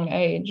at a young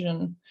age.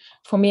 And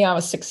for me, I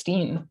was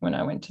 16 when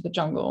I went to the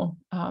jungle,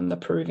 the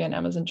Peruvian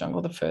Amazon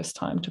jungle, the first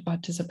time to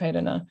participate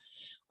in a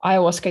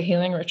ayahuasca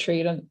healing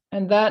retreat,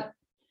 and that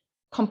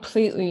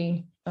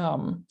completely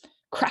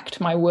cracked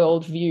my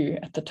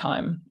worldview at the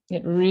time.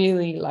 It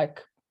really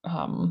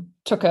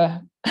took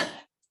a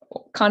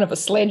kind of a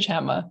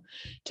sledgehammer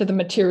to the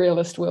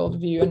materialist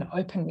worldview and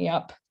opened me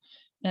up.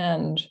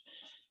 And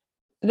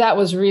that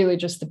was really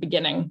just the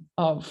beginning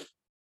of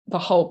the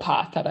whole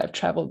path that I've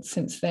traveled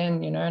since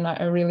then, and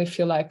I really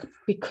feel like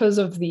because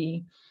of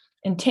the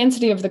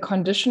intensity of the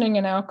conditioning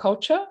in our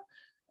culture,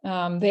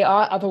 there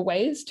are other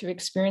ways to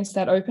experience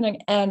that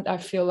opening. And I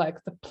feel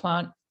like the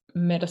plant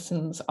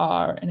medicines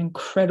are an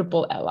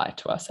incredible ally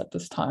to us at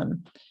this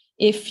time,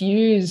 if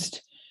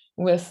used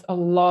with a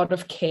lot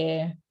of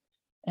care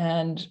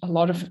and a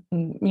lot of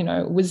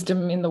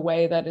wisdom in the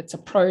way that it's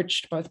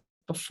approached, both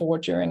before,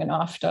 during, and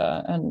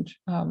after, and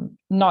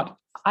not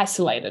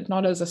isolated,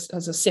 not as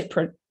a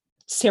separate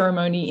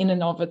ceremony in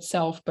and of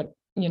itself, but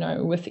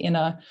within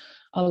a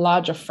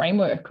larger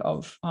framework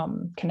of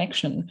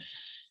connection.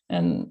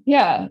 And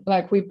yeah,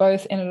 like we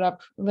both ended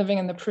up living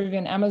in the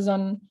Peruvian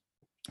Amazon,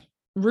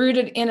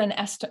 rooted in an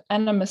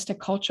animistic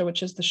culture,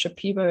 which is the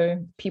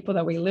Shipibo people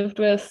that we lived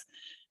with.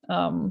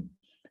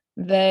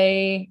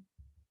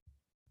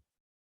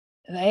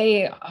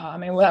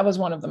 That was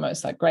one of the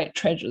most great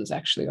treasures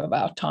actually of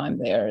our time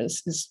there,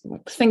 is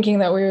thinking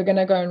that we were going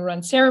to go and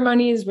run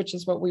ceremonies, which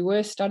is what we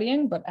were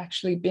studying, but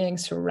actually being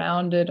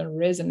surrounded and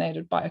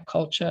resonated by a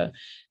culture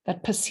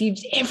that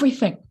perceives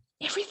everything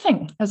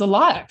as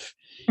alive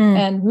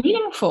and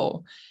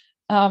meaningful,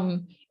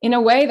 in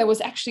a way that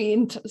was actually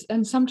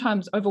and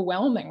sometimes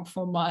overwhelming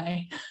for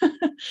my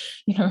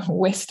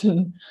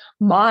Western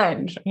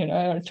mind.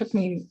 It took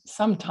me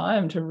some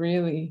time to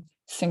really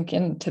sink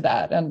into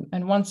that,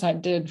 and once I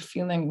did,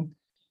 feeling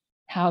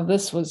how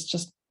this was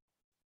just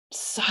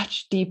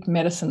such deep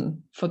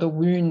medicine for the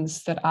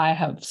wounds that I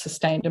have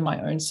sustained in my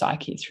own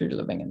psyche through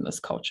living in this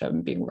culture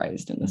and being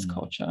raised in this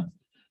culture.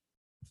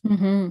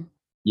 Mm-hmm.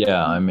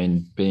 Yeah, I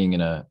mean, being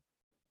in a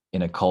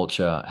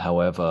culture,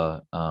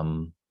 however,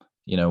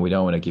 we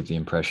don't want to give the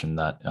impression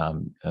that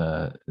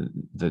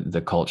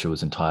the culture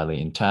was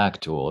entirely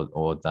intact,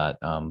 or that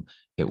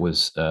it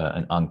was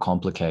an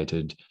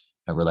uncomplicated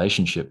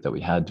relationship that we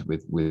had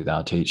with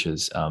our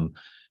teachers,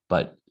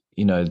 but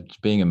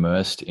being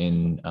immersed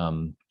in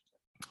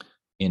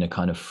a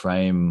kind of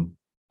frame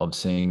of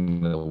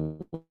seeing the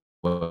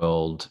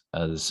world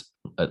as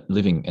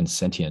living and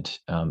sentient,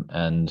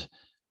 and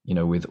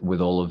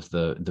with all of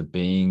the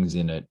beings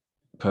in it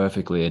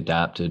perfectly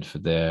adapted for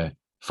their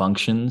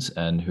functions,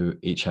 and who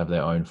each have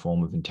their own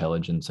form of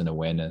intelligence and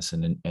awareness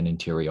and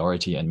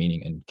interiority and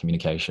meaning and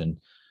communication.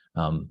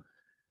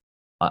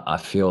 I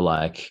feel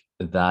like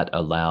that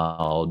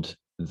allowed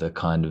the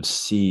kind of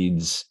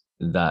seeds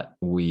that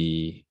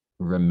we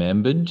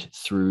remembered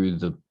through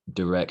the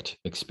direct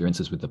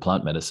experiences with the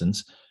plant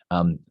medicines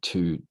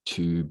to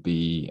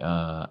be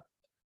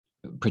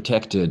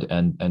protected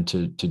and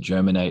to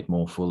germinate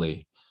more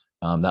fully.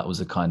 That was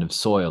a kind of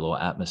soil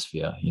or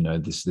atmosphere,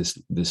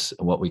 this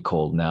what we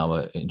call now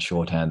in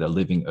shorthand a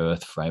living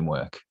earth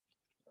framework.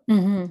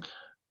 Mm-hmm.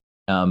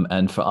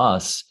 And for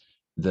us,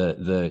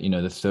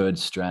 the third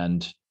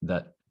strand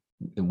that,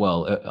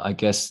 I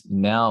guess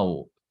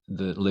now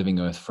the living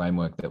earth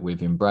framework that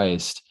we've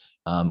embraced,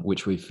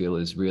 which we feel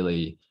is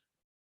really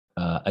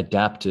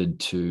adapted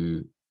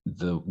to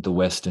the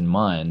Western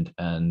mind,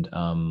 and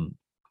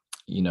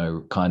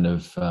kind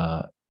of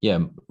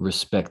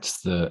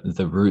respects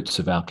the roots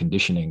of our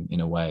conditioning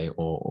in a way,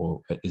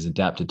 or is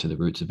adapted to the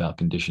roots of our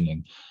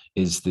conditioning,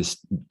 is this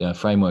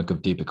framework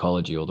of deep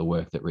ecology, or the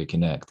work that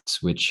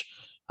reconnects, which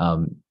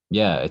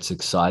it's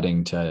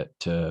exciting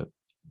to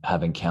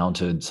have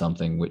encountered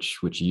something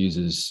which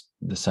uses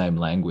the same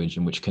language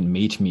and which can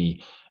meet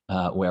me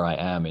where I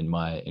am in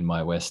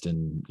my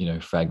Western,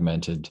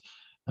 fragmented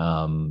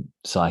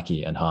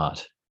psyche and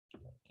heart.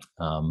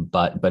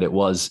 But it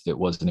was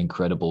an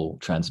incredible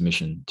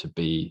transmission to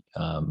be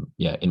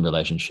in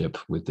relationship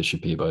with the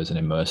Shipibos and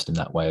immersed in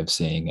that way of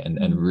seeing,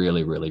 and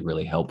really, really,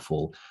 really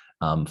helpful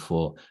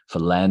for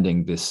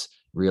landing this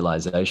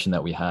realization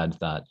that we had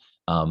that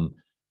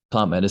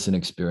plant medicine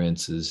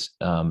experiences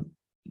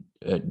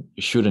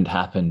shouldn't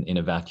happen in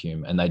a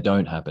vacuum, and they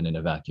don't happen in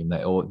a vacuum.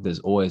 There's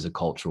always a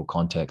cultural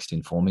context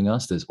informing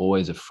us. There's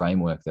always a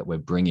framework that we're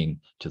bringing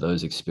to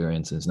those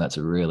experiences, and that's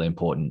a really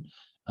important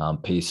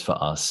piece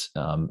for us.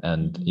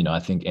 And I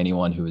think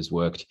anyone who has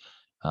worked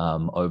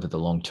over the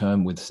long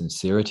term with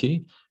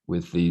sincerity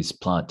with these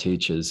plant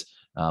teachers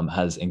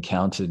has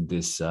encountered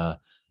this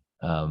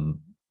kind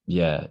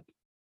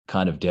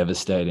of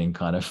devastating,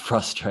 kind of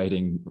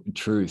frustrating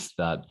truth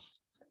that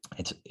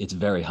it's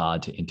very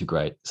hard to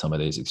integrate some of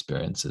these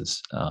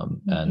experiences.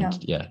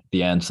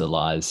 The answer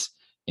lies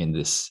in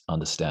this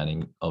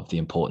understanding of the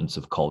importance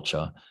of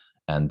culture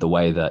and the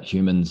way that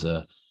humans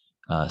are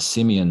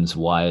simians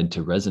wired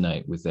to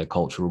resonate with their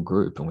cultural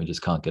group, and we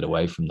just can't get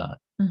away from that.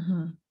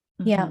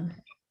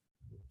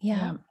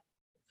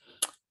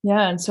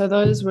 And so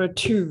those were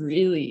two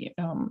really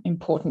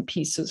important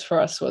pieces for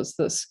us. Was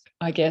this,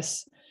 I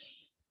guess,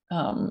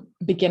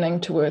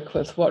 beginning to work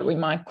with what we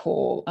might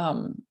call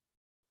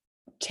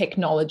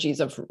technologies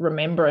of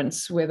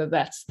remembrance, whether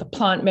that's the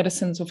plant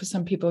medicines, or for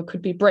some people it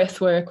could be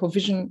breath work, or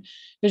vision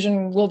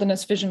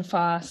wilderness vision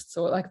fasts,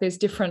 or like there's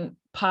different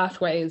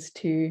pathways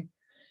to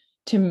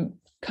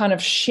kind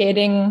of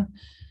shedding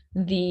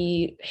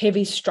the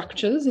heavy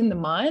structures in the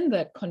mind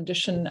that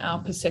condition our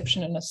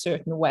perception in a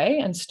certain way,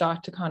 and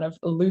start to kind of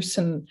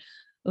loosen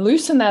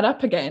that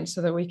up again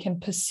so that we can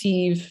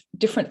perceive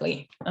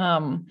differently.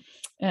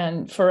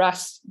 And for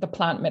us, the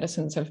plant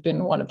medicines have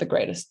been one of the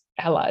greatest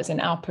allies in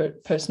our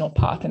personal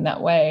path in that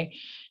way.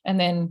 And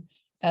then,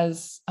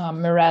 as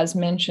Miraz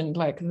mentioned,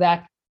 like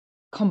that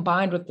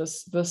combined with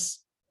this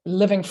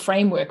living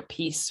framework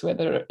piece,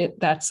 whether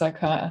that's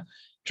like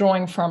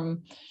drawing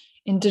from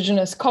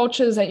Indigenous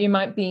cultures that you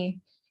might be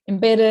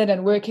embedded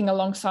and working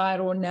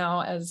alongside, or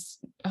now as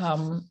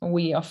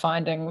we are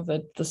finding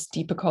this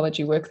deep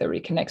ecology work, the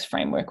Reconnects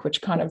framework, which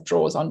kind of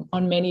draws on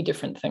many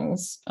different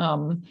things.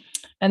 And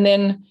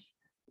then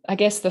I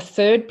guess the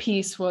third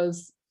piece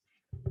was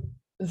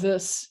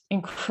this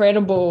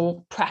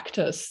incredible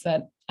practice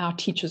that our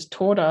teachers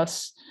taught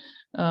us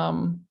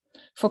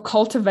for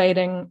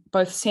cultivating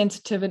both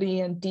sensitivity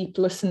and deep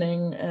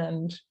listening,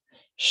 and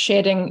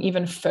shedding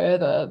even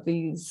further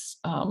these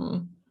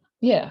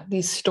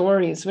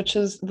stories, which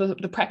is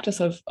the practice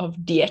of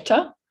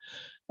dieta,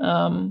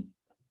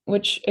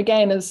 which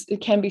again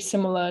it can be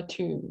similar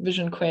to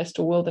Vision Quest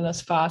or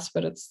Wilderness Fast,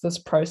 but it's this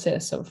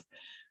process of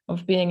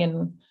being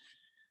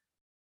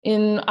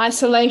in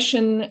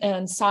isolation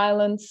and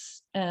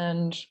silence,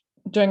 and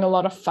doing a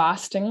lot of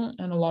fasting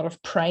and a lot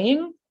of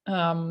praying,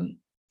 and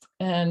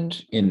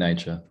in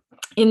nature,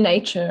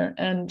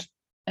 and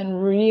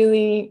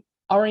really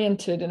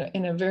oriented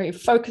in a very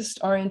focused,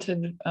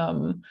 oriented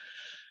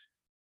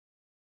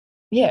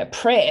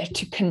prayer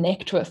to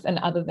connect with an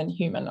other than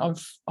human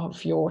of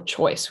your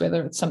choice,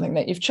 whether it's something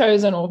that you've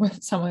chosen or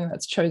something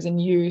that's chosen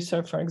you.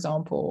 So for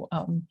example,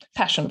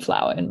 passion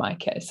flower in my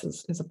case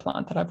is a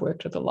plant that I've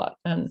worked with a lot.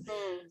 And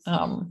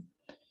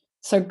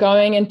so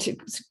going into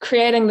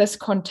creating this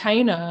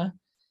container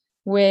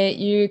where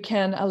you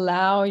can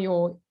allow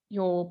your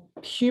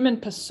human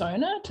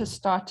persona to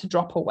start to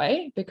drop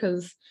away,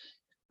 because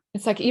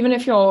it's like, even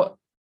if you're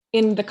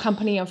in the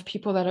company of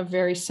people that have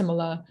very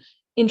similar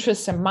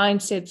interests and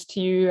mindsets to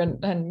you,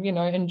 and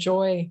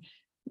enjoy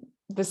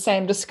the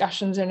same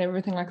discussions and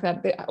everything like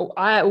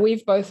that,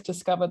 we've both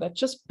discovered that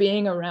just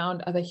being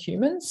around other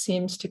humans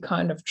seems to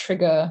kind of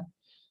trigger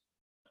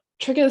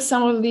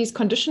some of these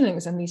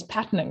conditionings and these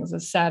patternings,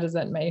 as sad as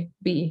that may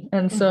be.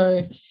 And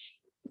so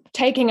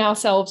taking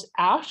ourselves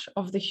out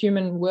of the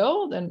human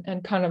world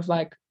and kind of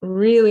like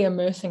really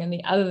immersing in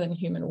the other than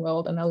human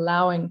world, and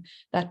allowing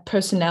that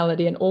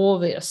personality and all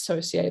the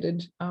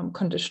associated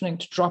conditioning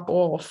to drop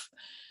off,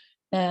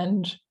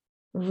 and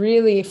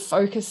really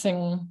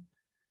focusing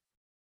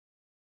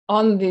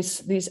on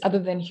these other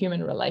than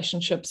human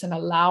relationships, and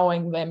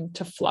allowing them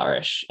to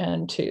flourish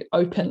and to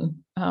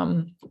open,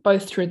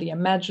 both through the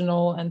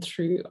imaginal and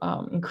through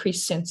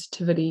increased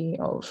sensitivity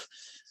of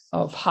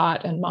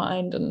heart and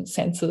mind and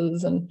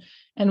senses, and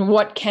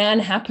what can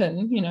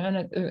happen,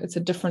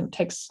 and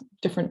takes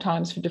different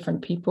times for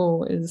different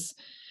people, is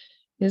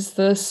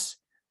this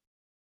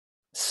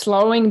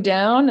slowing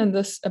down and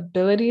this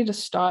ability to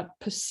start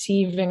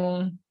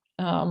perceiving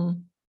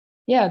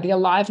the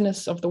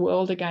aliveness of the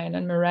world again.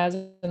 And Miraz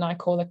and I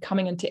call it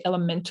coming into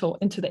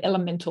the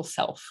elemental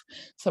self.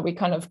 So we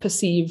kind of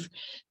perceive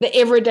the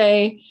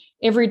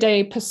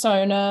everyday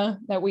persona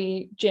that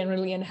we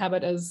generally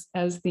inhabit as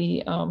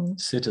the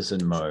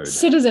citizen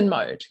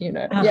mode.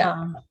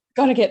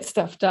 Got to get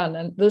stuff done.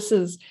 And this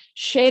is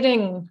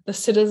shedding the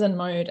citizen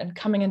mode and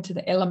coming into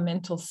the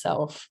elemental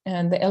self.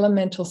 And the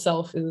elemental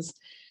self is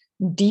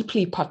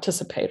deeply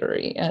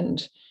participatory,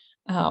 and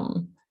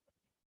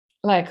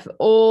like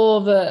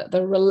all the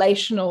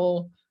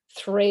relational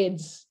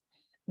threads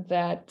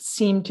that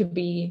seem to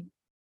be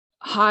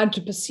hard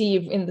to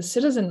perceive in the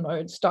citizen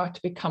mode start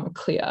to become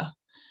clear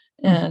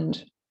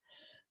and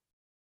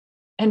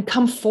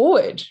come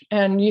forward,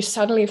 and you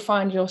suddenly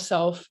find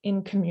yourself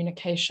in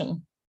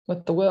communication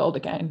with the world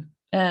again.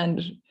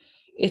 And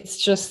it's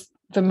just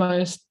the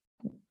most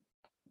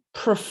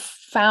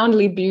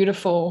profoundly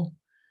beautiful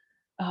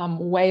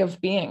way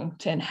of being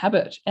to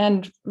inhabit,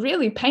 and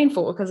really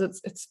painful because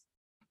it's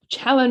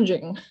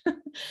challenging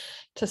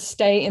to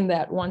stay in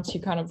that once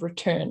you kind of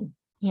return,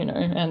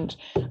 and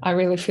I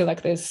really feel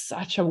like there's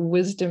such a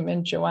wisdom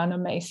in Joanna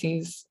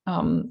Macy's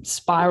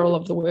spiral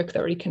of the work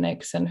that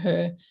reconnects,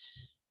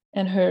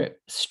 and her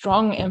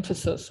strong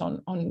emphasis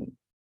on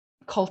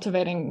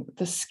cultivating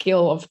the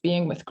skill of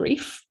being with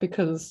grief,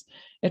 because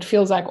it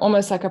feels like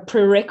almost like a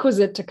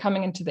prerequisite to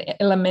coming into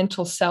the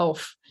elemental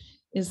self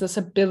is this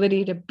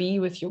ability to be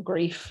with your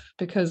grief,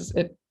 because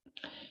it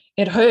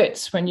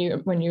hurts when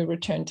you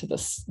return to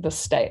this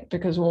state,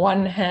 because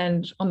on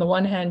the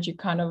one hand you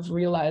kind of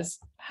realize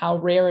how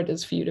rare it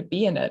is for you to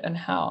be in it, and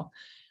how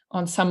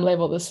on some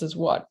level this is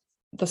what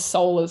the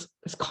soul is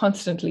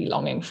constantly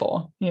longing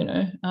for,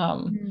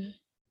 and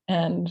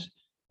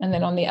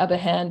then on the other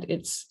hand,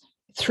 it's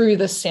through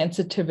the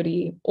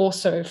sensitivity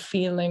also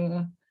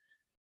feeling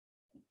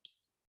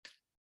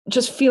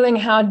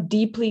how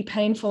deeply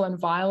painful and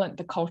violent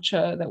the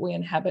culture that we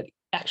inhabit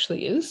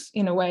actually is,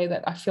 in a way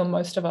that I feel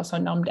most of us are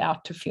numbed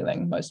out to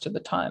feeling most of the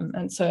time.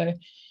 And so,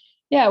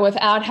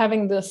 without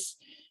having this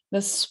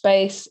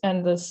space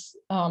and this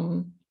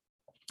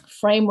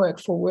framework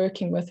for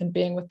working with and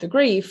being with the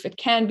grief, it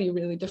can be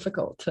really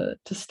difficult to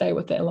stay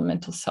with the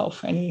elemental self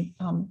for any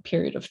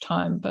period of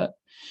time. But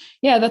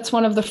that's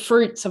one of the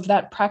fruits of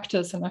that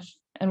practice,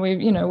 and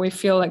we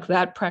feel like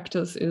that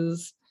practice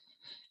is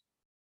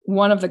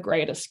one of the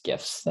greatest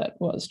gifts that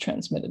was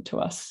transmitted to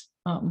us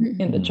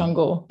in the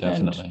jungle.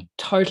 Definitely.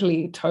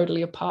 And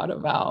totally a part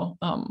of our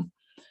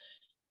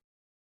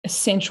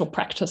essential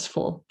practice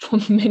for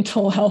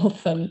mental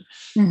health. And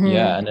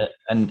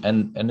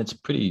and it's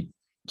pretty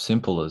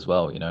simple as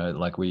well,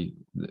 like we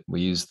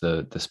use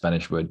the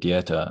Spanish word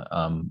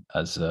dieta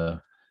as a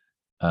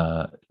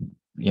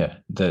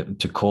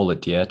to call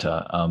it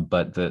dieta,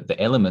 but the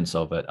elements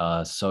of it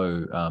are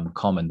so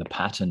common. The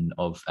pattern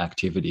of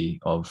activity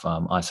of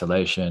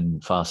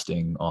isolation,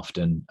 fasting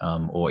often,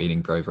 or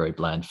eating very, very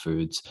bland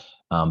foods,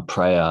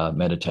 prayer,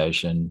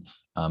 meditation,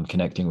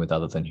 connecting with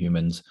other than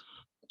humans.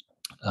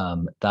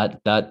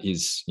 That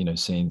is,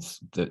 seen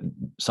that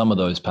some of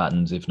those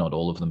patterns, if not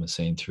all of them, are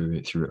seen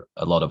through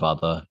a lot of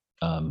other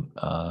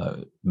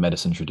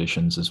medicine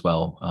traditions as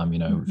well.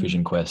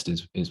 Vision Quest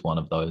is one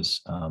of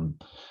those.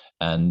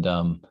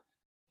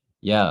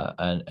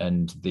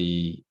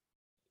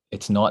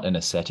 It's not an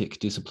ascetic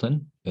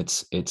discipline.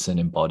 It's an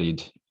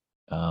embodied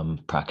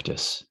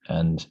practice,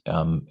 and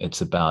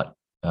it's about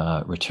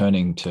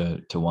returning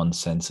to one's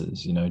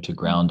senses, to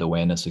ground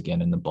awareness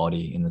again in the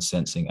body, in the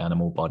sensing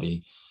animal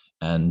body,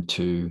 and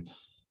to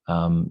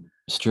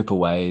strip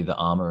away the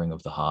armoring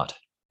of the heart.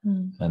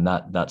 And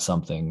that's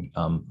something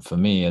for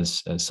me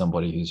as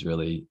somebody who's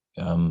really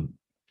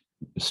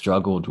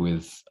struggled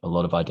with a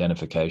lot of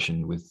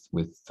identification with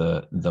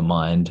the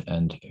mind,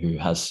 and who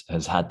has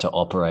had to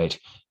operate,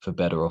 for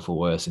better or for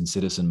worse, in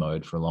citizen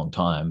mode for a long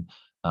time,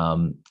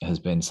 has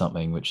been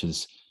something which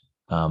is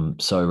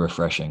so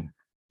refreshing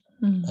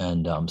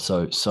and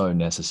so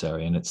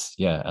necessary. And it's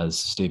as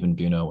Stephen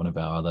Buhner, one of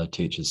our other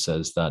teachers,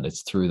 says, that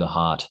it's through the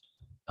heart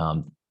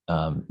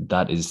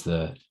that is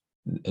the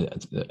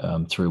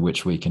through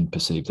which we can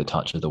perceive the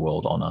touch of the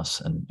world on us,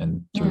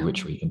 and through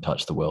which we can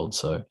touch the world.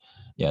 So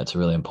it's a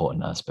really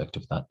important aspect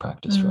of that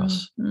practice for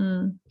us.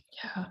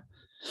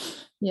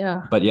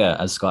 But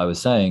as Sky was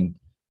saying,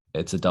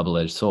 it's a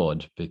double-edged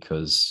sword,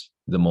 because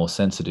the more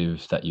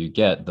sensitive that you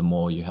get, the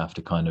more you have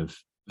to kind of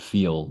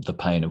feel the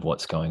pain of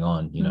what's going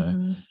on,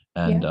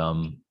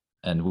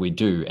 and we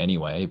do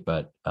anyway,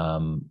 but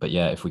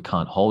if we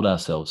can't hold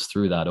ourselves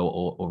through that,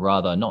 or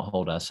rather not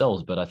hold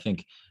ourselves, but I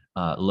think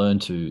learn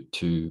to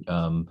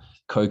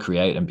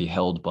co-create and be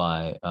held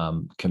by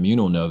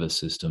communal nervous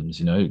systems,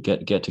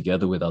 get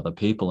together with other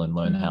people and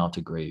learn how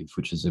to grieve,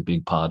 which is a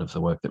big part of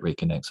the work that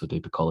reconnects with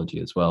deep ecology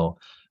as well.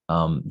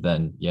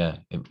 Then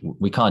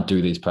we can't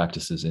do these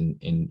practices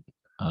in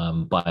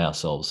by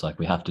ourselves. Like,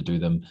 we have to do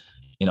them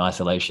in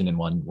isolation in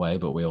one way,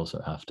 but we also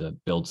have to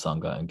build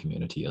sangha and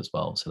community as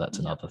well. So that's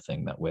another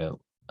thing that we're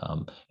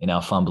in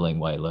our fumbling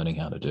way learning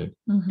how to do.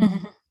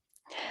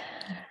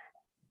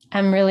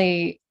 I'm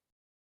really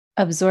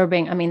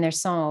absorbing, I mean,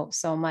 there's so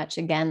much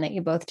again that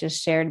you both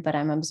just shared, but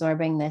I'm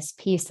absorbing this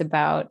piece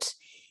about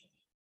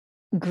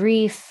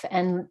grief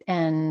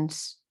and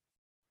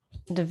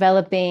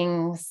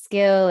developing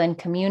skill and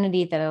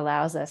community that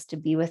allows us to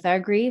be with our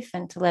grief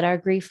and to let our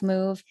grief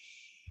move.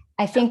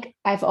 I think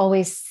I've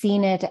always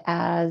seen it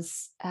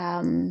as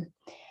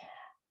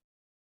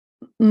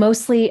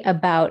mostly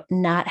about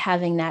not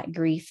having that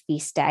grief be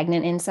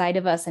stagnant inside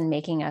of us and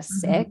making us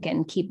sick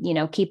and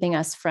keeping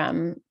us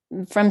from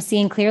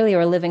seeing clearly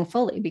or living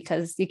fully,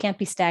 because you can't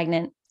be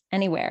stagnant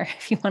anywhere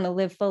if you want to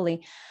live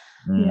fully.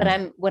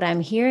 But what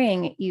I'm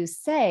hearing you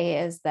say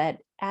is that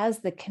as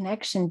the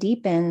connection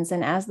deepens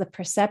and as the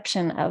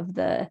perception of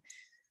the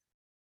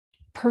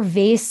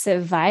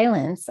pervasive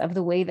violence of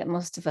the way that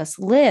most of us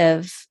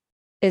live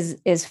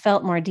is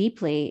felt more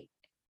deeply,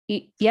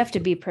 you have to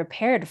be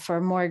prepared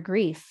for more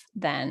grief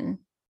than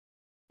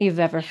you've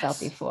ever felt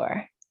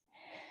before.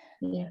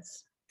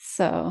 Yes.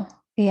 So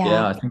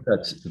yeah, I think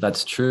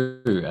that's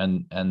true.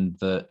 And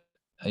the,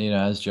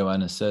 as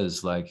Joanna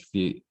says, like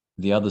the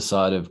other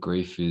side of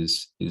grief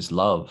is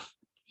love.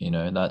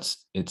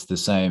 It's the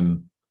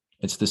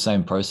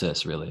same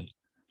process, really.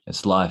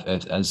 It's life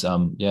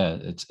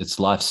it's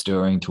life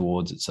stirring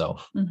towards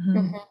itself.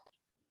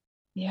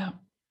 Yeah.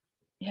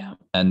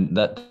 And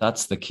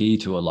that's the key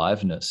to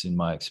aliveness in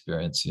my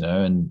experience,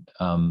 and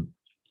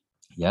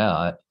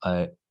I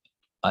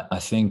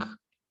think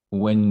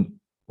when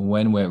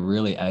we're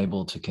really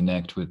able to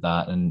connect with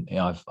that, and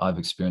I've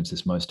experienced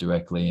this most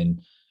directly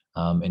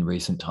in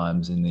recent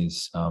times in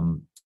these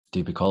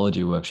deep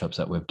ecology workshops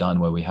that we've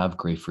done, where we have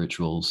grief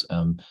rituals,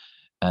 and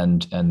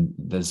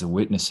there's a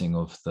witnessing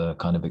of the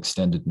kind of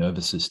extended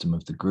nervous system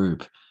of the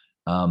group.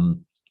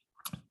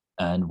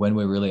 And when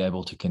we're really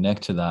able to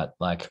connect to that,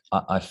 like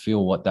I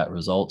feel what that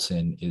results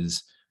in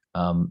is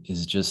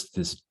just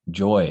this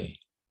joy,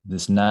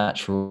 this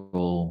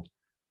natural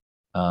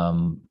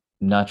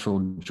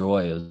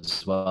joy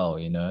as well.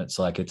 It's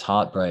like it's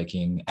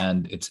heartbreaking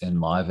and it's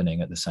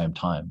enlivening at the same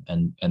time,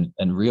 and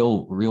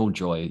real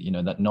joy.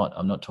 I'm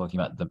not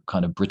talking about the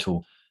kind of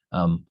brittle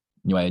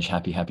new age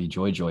happy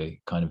joy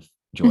kind of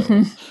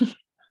joy.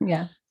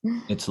 Yeah,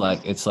 it's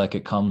like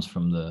it comes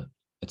from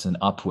it's an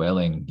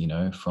upwelling,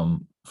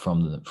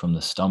 from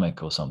the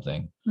stomach or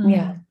something.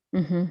 Yeah.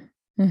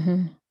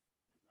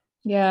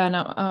 Yeah.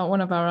 Now, one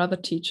of our other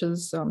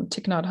teachers,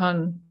 Thich Nhat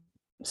Hanh,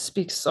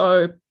 speaks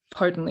so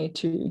potently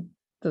to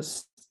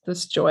this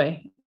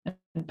joy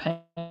and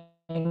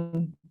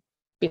pain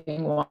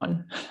being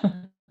one.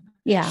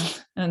 Yeah.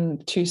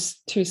 And two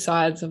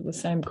sides of the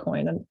same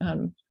coin.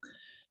 And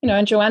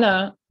and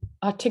Joanna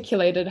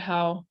articulated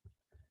how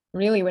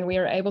really when we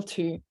are able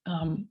to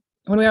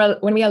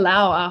when we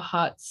allow our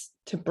hearts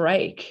to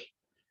break,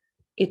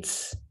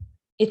 it's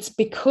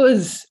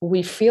because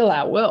we feel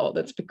our world.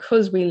 It's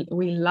because we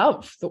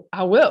love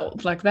our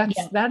world. Like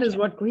that is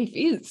what grief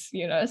is,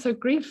 so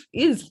grief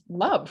is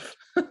love.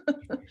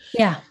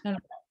 Yeah.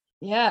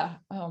 Yeah.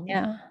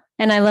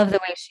 And I love the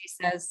way she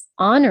says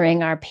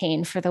honoring our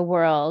pain for the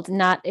world.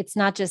 It's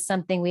not just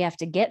something we have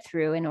to get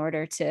through in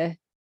order to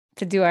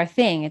do our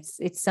thing.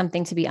 It's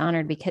something to be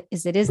honored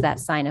because it is that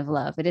sign of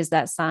love. It is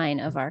that sign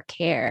of our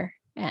care,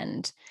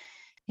 and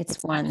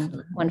it's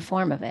one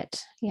form of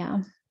it.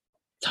 Yeah.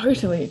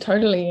 Totally.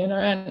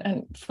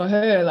 And for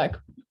her, like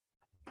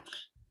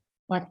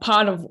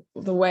part of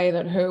the way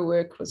that her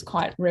work was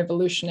quite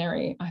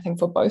revolutionary, I think,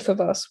 for both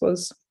of us,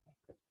 was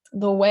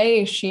the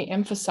way she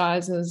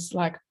emphasizes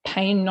like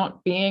pain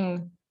not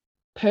being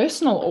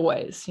personal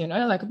always,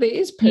 like there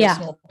is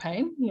personal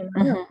pain,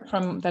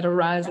 from that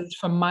arises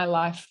from my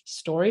life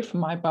story, from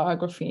my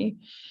biography,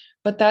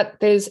 but that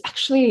there's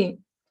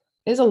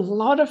a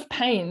lot of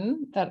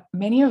pain that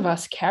many of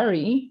us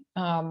carry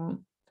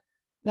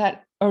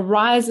that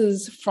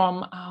arises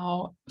from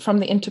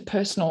the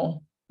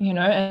interpersonal,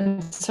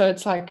 and so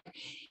it's like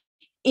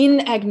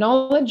in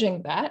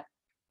acknowledging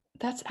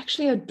that's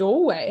actually a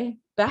doorway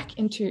back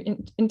into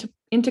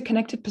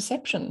interconnected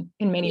perception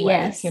in many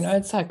ways.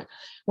 It's like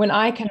when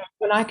I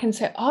can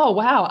say, oh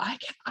wow, I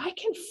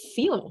can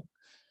feel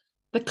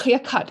the clear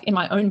cut in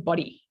my own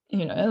body,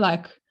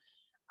 like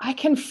I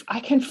can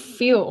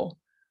feel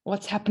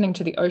what's happening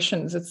to the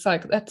oceans. It's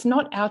like that's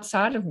not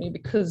outside of me,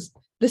 because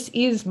this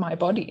is my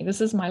body, this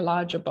is my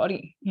larger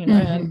body,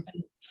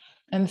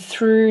 and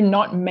through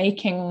not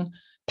making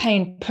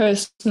pain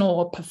personal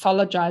or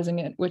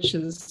pathologizing it, which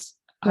is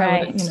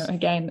right,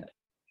 again,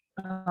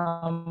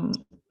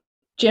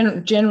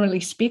 generally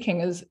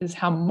speaking, is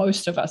how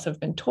most of us have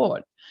been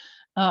taught.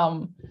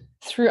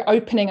 Through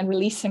opening and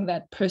releasing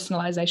that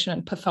personalization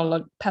and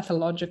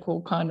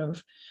pathological kind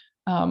of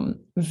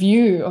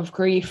view of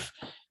grief,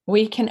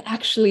 we can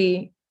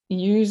actually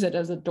use it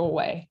as a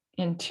doorway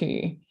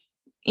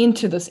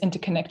into this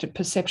interconnected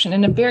perception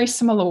in a very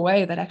similar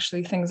way that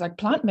actually things like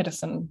plant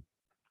medicine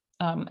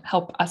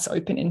help us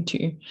open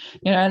into,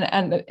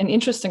 and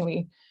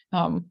interestingly,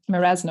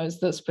 Miraz knows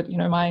this, but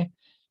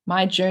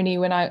my journey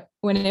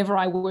whenever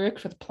I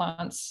worked with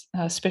plants,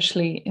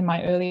 especially in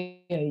my earlier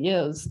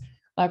years,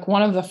 like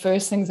one of the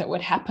first things that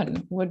would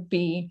happen would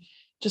be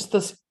just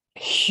this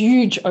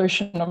huge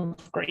ocean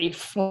of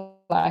grief,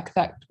 like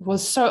that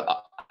was so,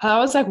 I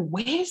was like,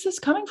 where is this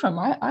coming from?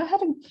 I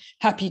had a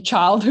happy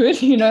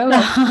childhood,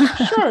 like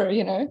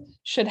sure,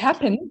 should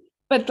happen.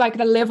 But like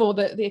the level,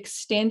 the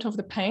extent of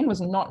the pain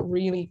was not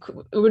really,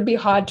 it would be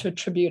hard to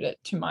attribute it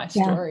to my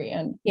story.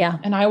 And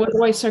I was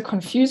always so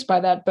confused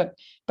by that. But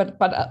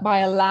by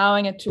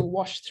allowing it to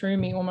wash through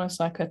me almost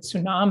like a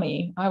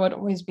tsunami, I would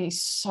always be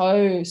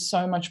so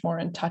much more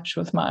in touch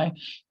with my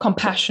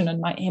compassion and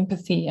my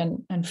empathy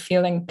and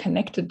feeling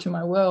connected to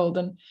my world.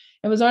 And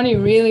it was only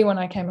really when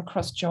I came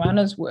across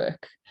Joanna's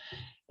work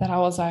that I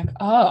was like,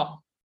 oh,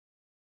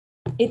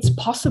 it's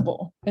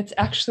possible. It's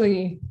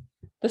actually,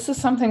 this is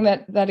something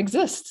that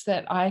exists,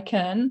 that I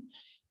can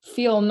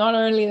feel not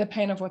only the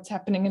pain of what's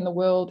happening in the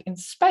world in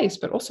space,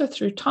 but also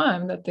through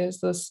time, that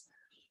there's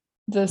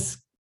this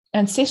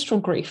ancestral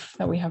grief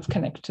that we have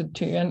connected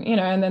to. And,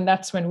 and then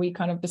that's when we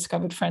kind of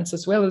discovered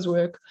Francis Weller's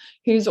work,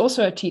 who's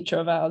also a teacher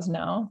of ours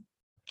now,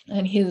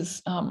 and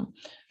his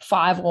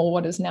 5, or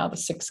what is now the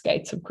 6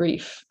 gates of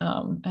grief.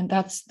 And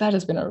that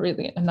has been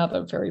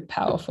another very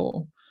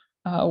powerful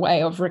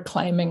way of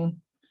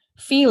reclaiming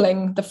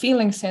the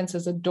feeling sense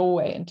as a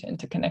doorway into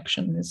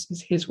interconnection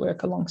is his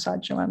work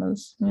alongside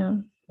Joanna's. Yeah.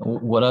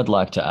 What I'd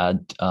like to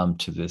add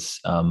to this,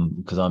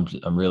 because I'm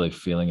really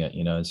feeling it,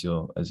 as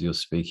you're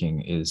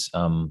speaking, is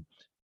that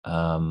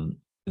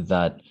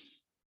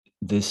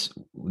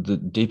the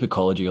deep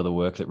ecology, or the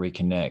work that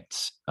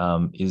reconnects,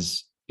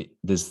 is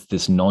there's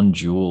this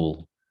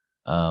non-dual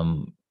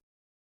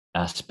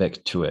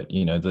aspect to it.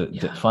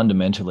 That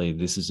fundamentally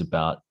this is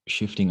about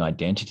shifting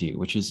identity,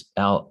 which is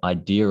our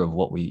idea of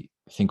what we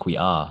think we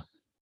are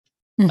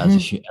as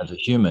a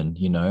human,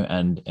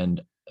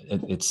 and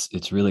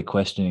it's really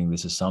questioning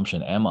this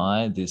assumption: am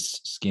I this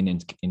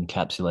skin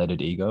encapsulated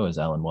ego, as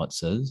Alan Watts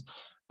says,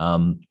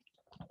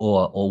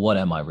 or what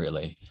am I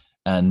really?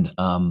 And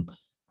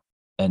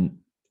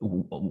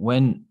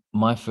when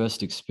my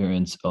first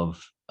experience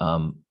of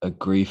a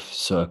grief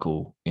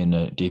circle in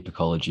a deep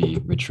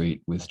ecology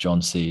retreat with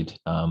John Seed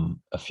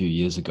a few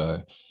years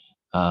ago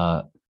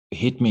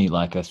hit me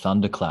like a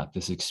thunderclap,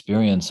 this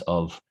experience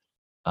of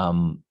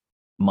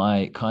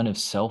my kind of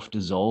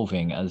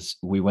self-dissolving as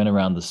we went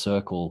around the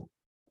circle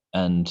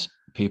and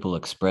people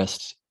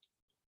expressed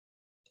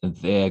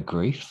their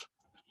grief,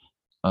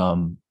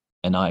 and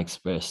I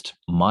expressed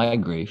my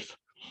grief.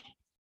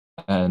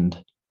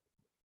 And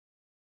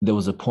there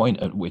was a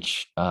point at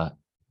which I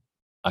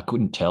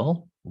couldn't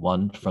tell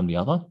one from the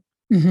other.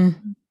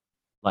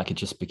 Like it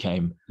just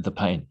became the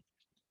pain,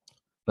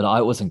 but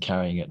I wasn't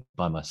carrying it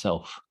by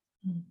myself.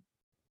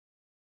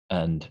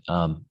 And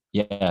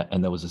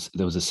and there was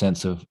a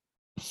sense of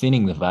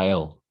thinning the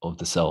veil of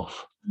the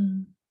self.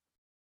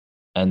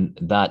 And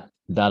that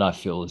I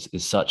feel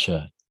is such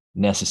a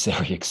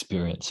necessary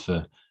experience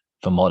for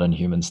modern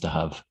humans to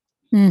have.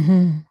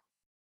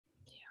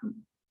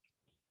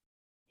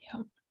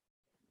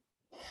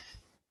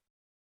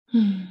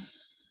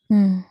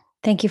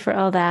 Thank you for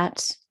all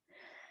that.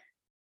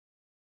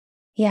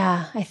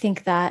 Yeah, I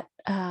think that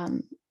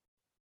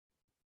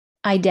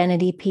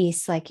identity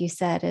piece, like you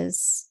said,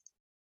 is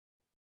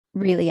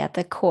really at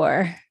the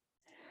core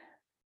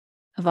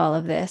of all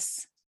of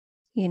this.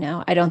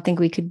 I don't think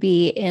we could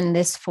be in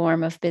this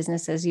form of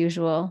business as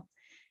usual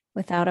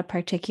without a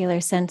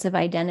particular sense of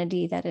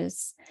identity that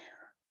is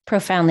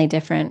profoundly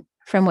different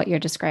from what you're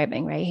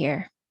describing right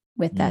here,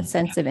 with that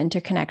sense of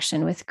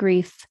interconnection with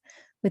grief,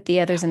 with the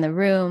others in the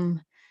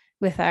room,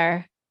 with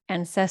our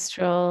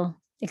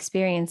ancestral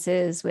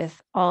experiences,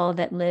 with all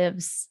that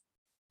lives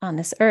on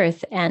this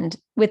earth, and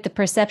with the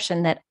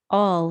perception that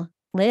all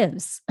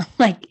lives,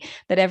 like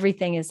that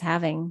everything is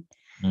having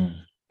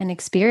an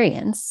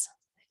experience.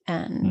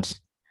 And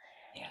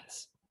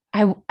yes,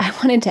 I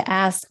wanted to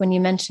ask, when you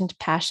mentioned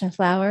passion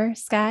flower,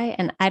 Sky,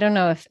 and I don't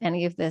know if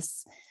any of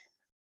this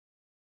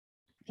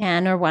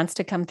can or wants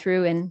to come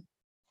through in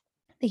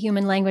the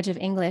human language of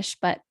English,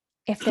 but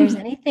if there's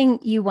anything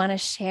you want to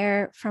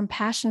share from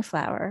passion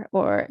flower,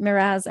 or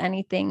Miraz,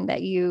 anything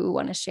that you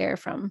want to share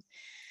from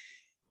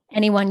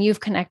anyone you've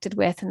connected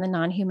with in the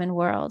non-human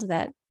world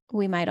that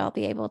we might all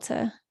be able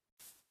to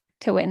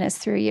witness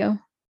through you.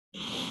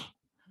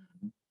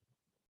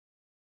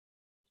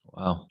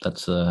 Wow,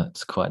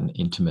 it's quite an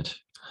intimate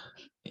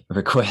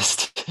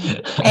request.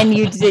 And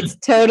it's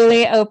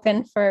totally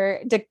open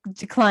for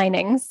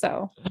declining,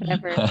 so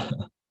whatever.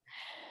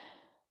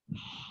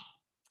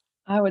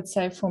 I would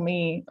say for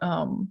me,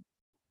 the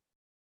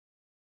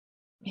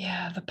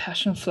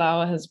passion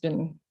flower has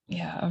been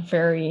a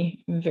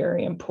very,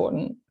 very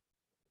important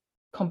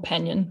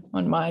companion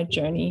on my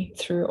journey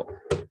through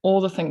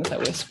all the things that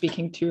we're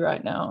speaking to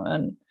right now.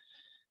 And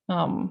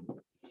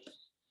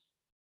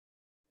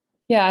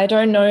I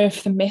don't know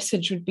if the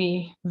message would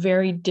be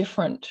very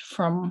different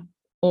from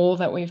all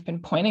that we've been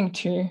pointing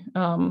to,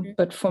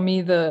 but for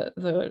me,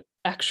 the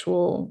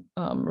actual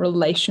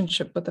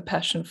relationship with the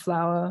passion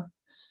flower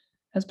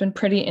has been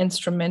pretty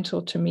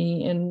instrumental to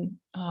me in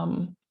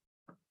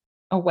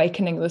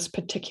awakening this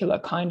particular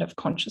kind of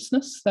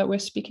consciousness that we're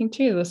speaking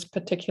to, this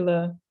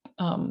particular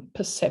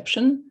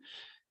perception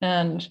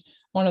And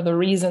one of the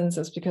reasons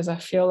is because I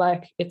feel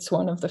like it's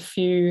one of the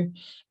few,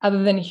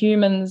 other than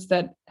humans,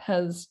 that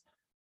has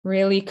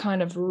really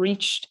kind of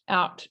reached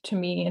out to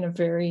me in a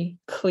very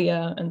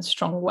clear and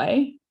strong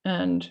way,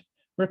 and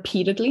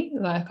repeatedly.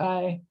 Like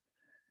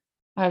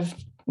I've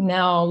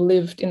now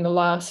lived in the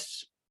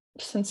last,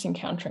 since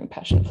encountering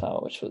passion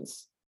flower, which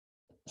was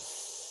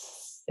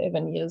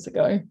 7 years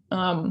ago.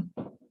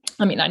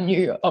 I mean, I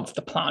knew of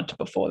the plant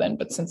before then,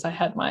 but since I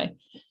had my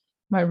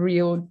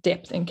real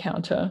depth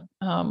encounter,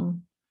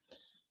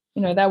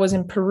 that was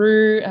in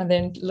Peru, and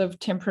then lived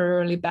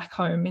temporarily back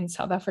home in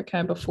South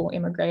Africa before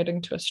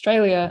immigrating to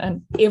Australia.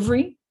 And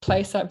every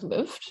place I've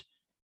lived,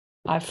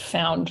 I've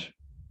found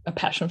a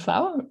passion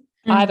flower,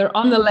 either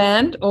on the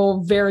land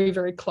or very,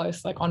 very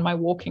close, like on my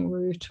walking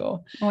route.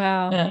 Or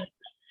wow.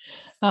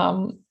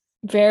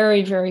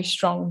 Very, very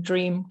strong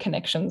dream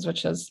connections,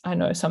 which is, I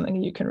know,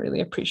 something you can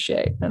really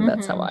appreciate. And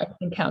that's how I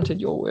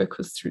encountered your work,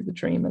 was through the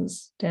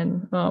dreamers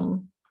den.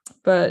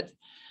 But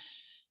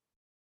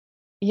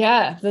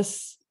yeah,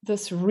 this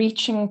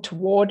reaching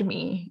toward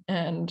me,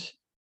 and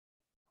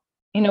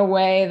in a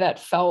way that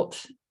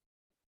felt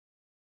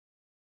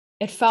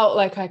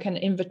like an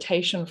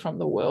invitation from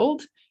the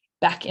world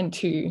back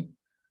into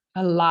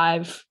a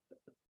live,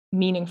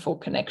 meaningful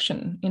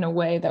connection, in a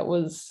way that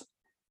was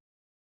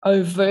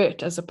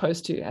overt, as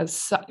opposed to,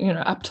 as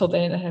up till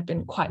then it had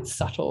been quite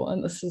subtle,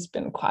 and this has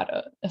been quite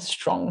a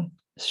strong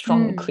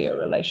clear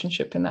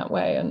relationship in that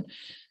way. And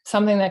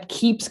something that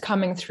keeps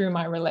coming through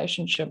my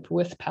relationship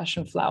with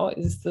passion flower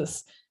is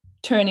this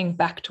turning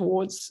back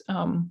towards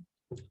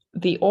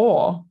the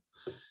awe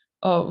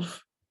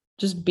of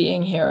just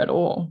being here at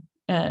all.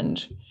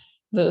 And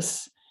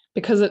this,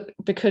 because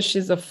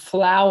she's a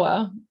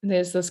flower,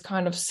 there's this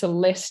kind of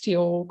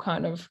celestial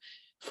kind of,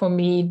 for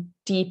me,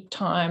 deep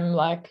time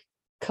like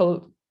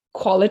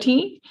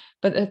quality,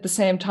 but at the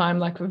same time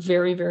like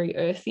very, very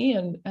earthy.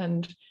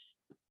 And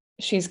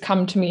she's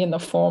come to me in the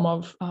form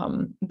of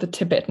the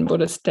Tibetan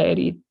Buddhist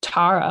deity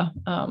Tara,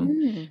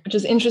 which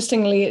is,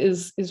 interestingly,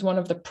 is one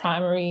of the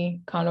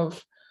primary kind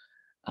of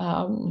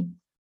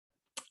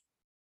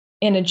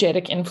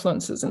energetic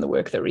influences in the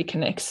work that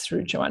reconnects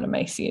through Joanna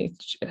Macy.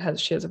 She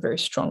has a very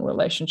strong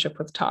relationship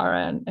with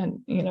Tara,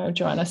 and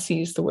Joanna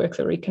sees the work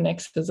that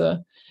reconnects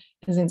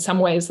as in some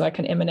ways like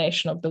an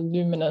emanation of the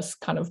luminous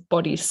kind of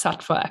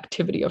bodhisattva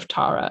activity of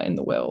Tara in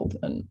the world.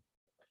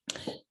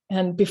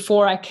 And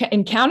before I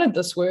encountered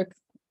this work,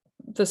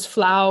 this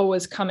flower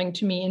was coming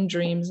to me in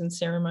dreams and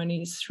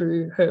ceremonies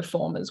through her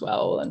form as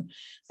well. And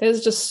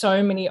there's just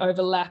so many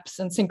overlaps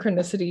and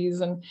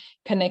synchronicities and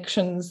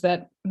connections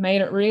that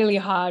made it really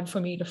hard for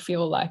me to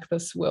feel like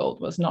this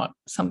world was not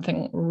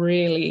something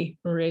really,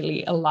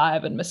 really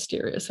alive and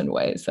mysterious in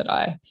ways that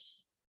I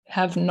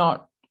have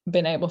not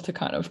been able to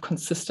kind of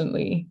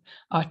consistently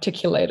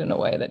articulate in a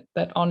way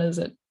that honors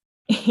it,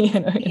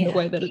 in the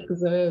way that it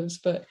deserves.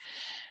 But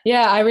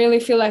yeah, I really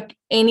feel like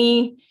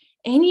any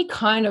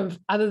kind of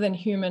other than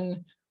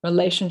human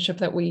relationship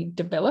that we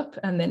develop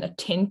and then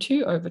attend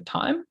to over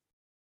time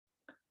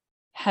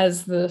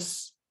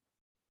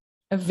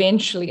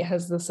eventually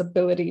has this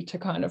ability to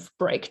kind of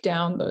break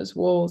down those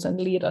walls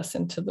and lead us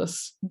into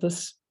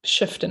this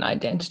shift in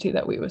identity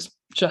that we was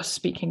just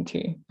speaking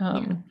to.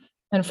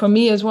 And for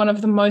me, is one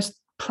of the most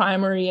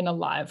primary and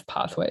alive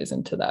pathways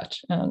into that.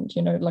 And,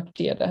 like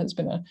Theater has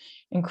been an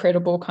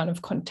incredible kind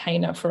of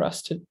container for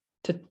us to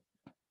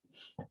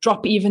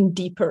drop even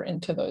deeper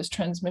into those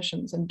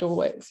transmissions and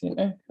doorways,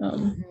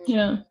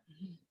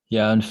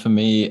 And for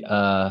me,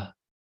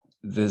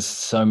 there's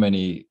so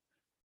many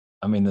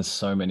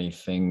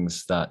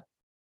things that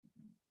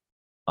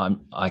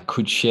I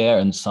could share,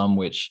 and some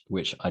which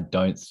I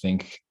don't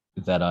think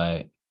that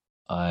I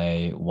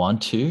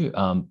want to,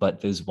 but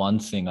there's one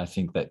thing I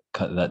think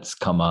that's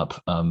come up,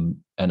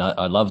 and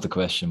I love the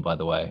question, by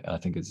the way. I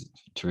think it's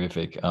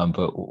terrific.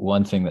 But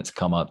one thing that's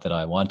come up that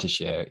I want to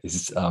share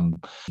is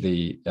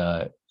the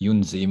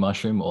Yunzi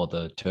mushroom, or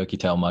the turkey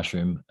tail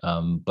mushroom,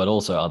 but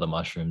also other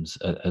mushrooms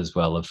as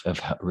well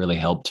have really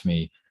helped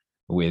me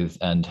with,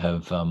 and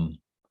have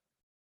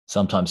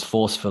sometimes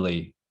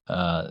forcefully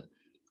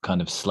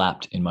kind of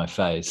slapped in my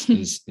face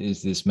is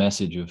this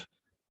message of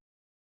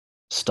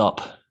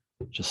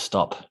just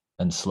stop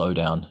and slow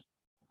down.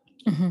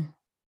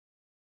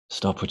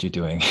 Stop what you're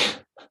doing.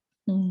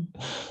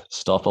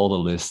 Stop all the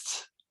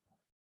lists.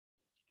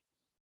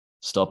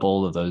 Stop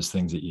all of those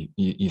things that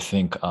you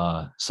think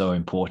are so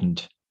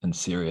important and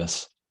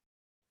serious,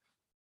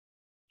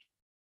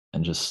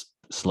 and just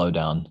slow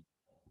down.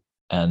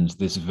 And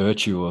this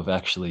virtue of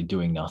actually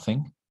doing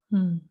nothing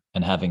and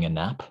having a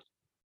nap,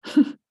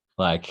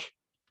 like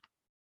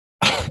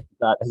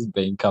that has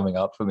been coming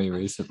up for me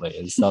recently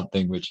as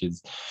something which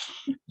is,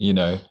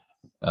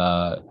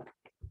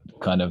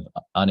 kind of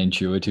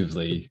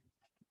unintuitively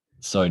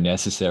so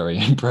necessary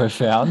and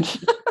profound.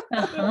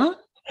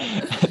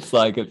 It's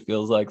like, it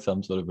feels like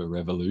some sort of a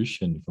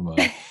revolution for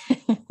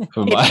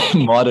my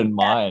modern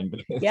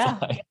mind.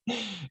 It's like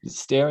just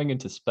staring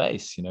into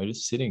space,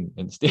 just sitting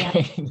and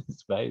staring into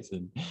space.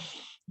 And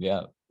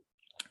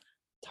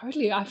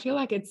Totally. I feel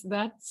like it's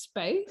that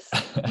space.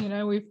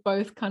 We've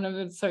both kind of,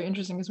 it's so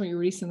interesting because we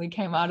recently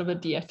came out of a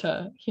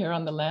dieta here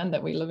on the land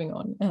that we're living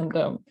on.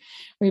 And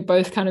we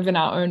both kind of in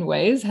our own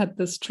ways had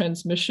this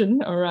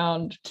transmission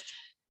around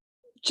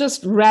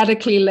just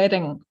radically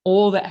letting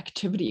all the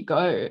activity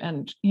go.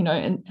 And,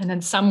 and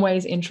in some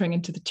ways entering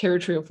into the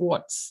territory of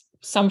what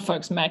some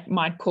folks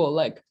might call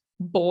like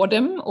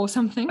boredom or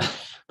something.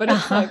 But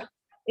it's like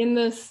in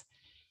this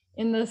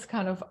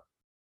kind of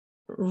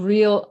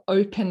real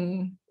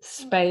open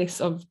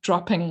space of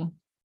dropping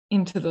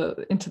into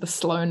the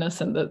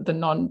slowness and the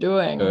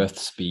non-doing, earth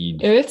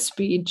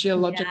speed,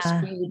 geologic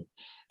speed.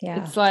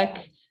 It's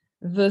like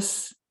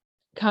this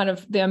kind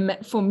of,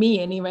 for me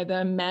anyway, the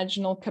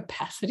imaginal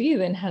capacity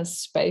then has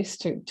space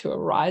to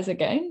arise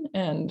again,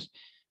 and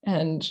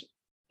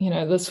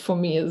this for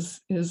me is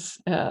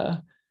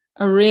a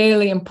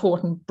really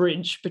important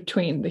bridge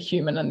between the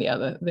human and the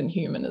other than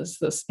human, is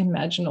this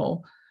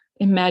imaginal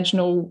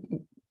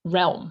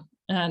realm.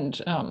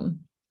 And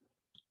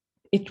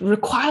it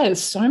requires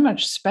so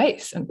much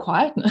space and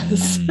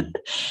quietness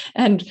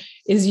and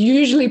is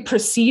usually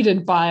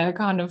preceded by a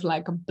kind of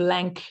like a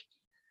blank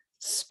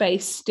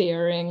space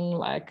staring,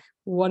 like,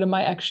 what am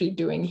I actually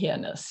doing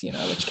here-ness,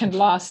 which can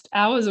last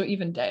hours or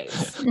even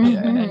days.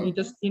 And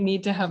you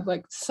need to have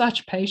like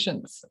such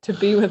patience to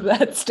be with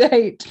that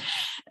state.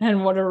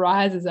 And what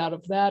arises out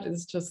of that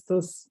is just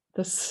this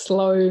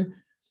slow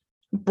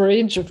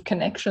bridge of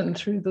connection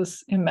through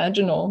this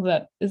imaginal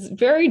that is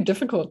very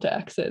difficult to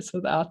access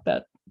without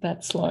that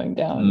slowing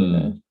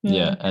down.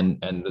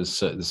 And there's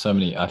so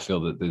many, I feel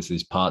that there's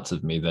these parts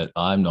of me that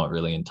I'm not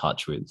really in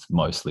touch with,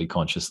 mostly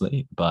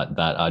consciously, but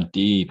that are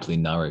deeply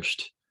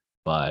nourished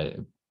by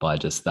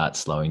just that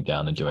slowing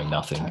down and doing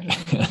nothing.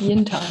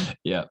 Yin time.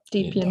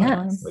 Deep yin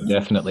time. We're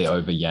definitely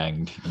over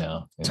yanged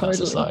now in our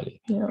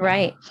society.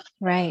 Right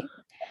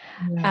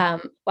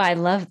I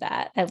love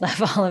that. I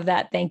love all of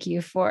that. Thank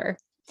you for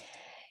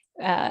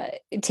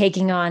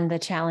taking on the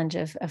challenge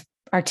of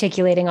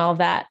articulating all of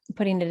that,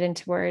 putting it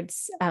into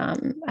words.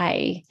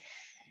 I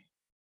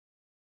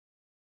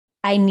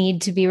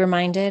need to be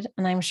reminded,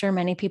 and I'm sure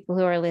many people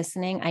who are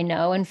listening, I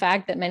know, in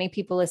fact, that many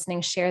people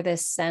listening share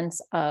this sense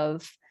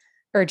of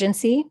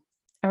urgency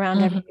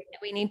around everything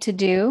that we need to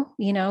do,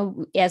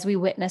 as we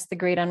witness the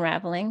great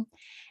unraveling,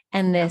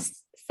 and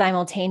this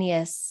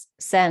simultaneous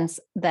sense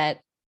that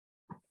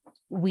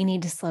we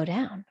need to slow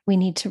down, we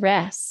need to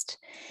rest,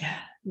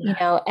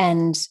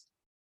 and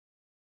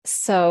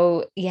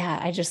so,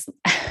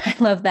 I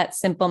love that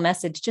simple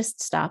message.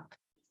 Just stop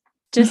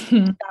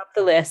the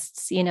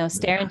lists,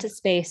 stare into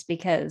space,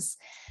 because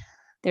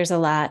there's a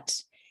lot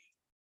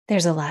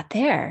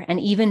there. And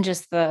even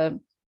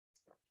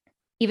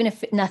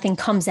if nothing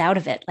comes out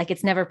of it, like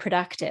it's never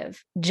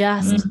productive,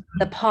 just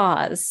the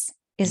pause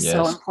is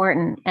so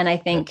important. And I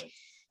think,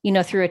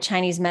 through a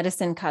Chinese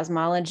medicine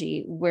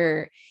cosmology,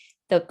 where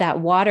that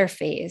water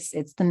phase,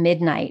 it's the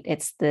midnight,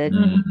 it's the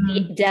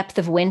deep depth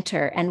of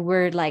winter, and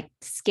we're like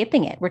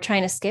skipping it. We're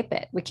trying to skip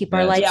it. We keep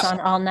our lights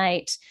on all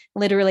night,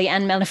 literally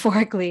and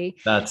metaphorically.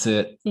 That's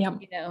it. And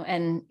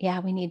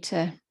we need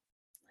to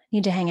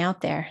hang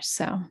out there.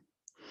 So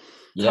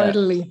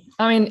totally.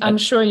 I mean, I'm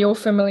sure you're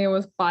familiar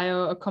with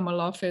Bayo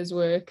Akomolofe's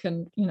work,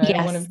 and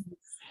one of his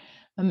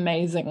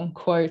amazing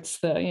quotes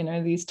that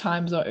these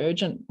times are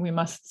urgent, we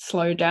must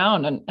slow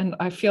down, and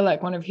I feel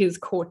like one of his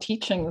core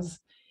teachings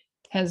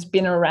has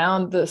been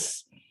around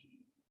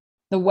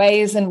the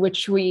ways in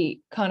which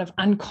we kind of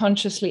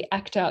unconsciously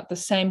act out the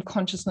same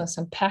consciousness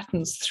and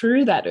patterns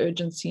through that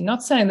urgency.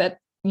 Not saying that,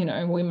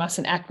 we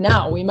mustn't act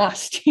now, we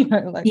must,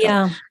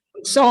 I'm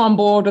so on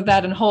board with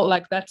that, and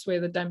that's where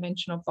the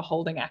dimension of the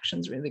holding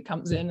actions really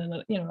comes in.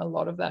 And, a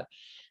lot of that,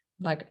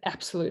 like,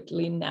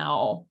 absolutely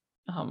now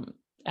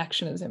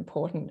action is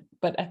important,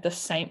 but at the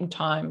same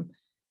time,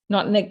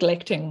 not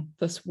neglecting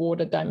this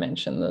water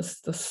dimension, this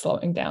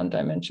slowing down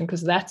dimension,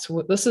 because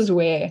this is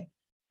where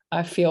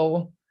I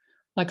feel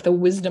like the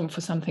wisdom for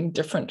something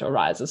different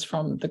arises,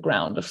 from the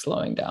ground of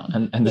slowing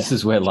down. And this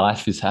is where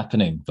life is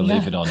happening,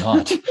 believe it or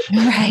not.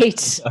 Right.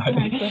 So,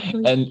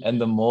 and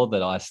the more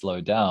that I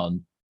slow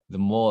down, the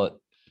more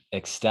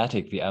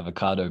ecstatic the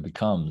avocado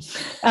becomes.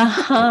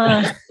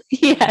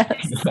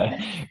 Yes.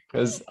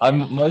 Because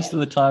I'm most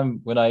of the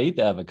time when I eat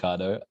the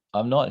avocado,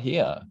 I'm not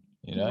here,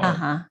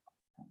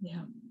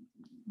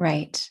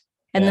 Right.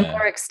 And the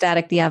more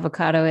ecstatic the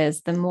avocado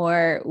is, the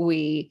more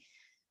we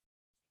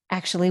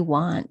actually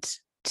want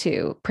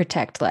to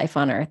protect life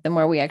on Earth, the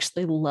more we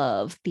actually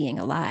love being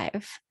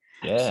alive.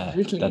 Yeah,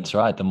 absolutely. That's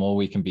right. The more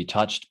we can be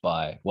touched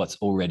by what's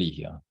already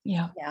here.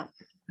 Yeah.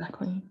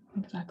 Exactly.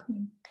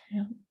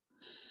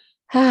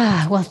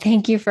 Yeah. Well,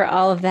 thank you for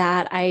all of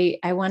that. I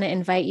want to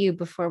invite you,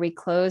 before we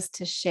close,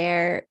 to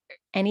share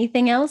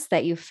anything else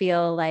that you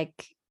feel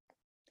like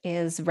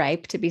is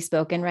ripe to be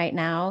spoken right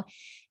now,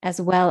 as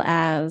well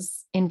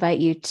as invite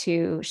you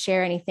to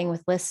share anything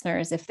with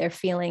listeners if they're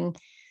feeling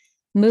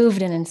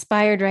moved and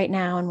inspired right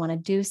now and want to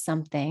do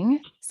something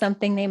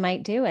they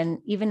might do, and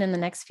even in the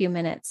next few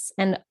minutes.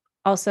 And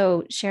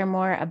also share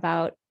more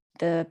about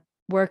the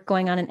work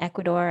going on in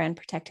Ecuador and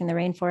protecting the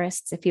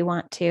rainforests if you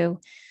want to.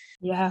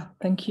 Yeah,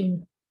 thank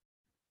you.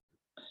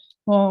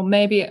 Well,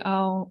 maybe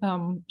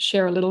I'll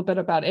share a little bit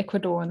about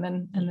Ecuador, and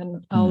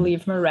then I'll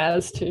leave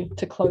Miraz to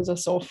close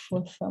us off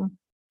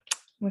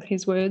with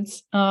his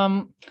words.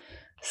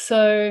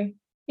 So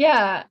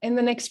yeah, in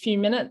the next few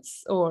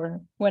minutes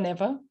or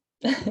whenever,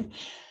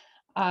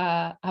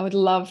 I would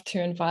love to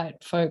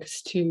invite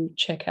folks to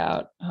check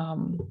out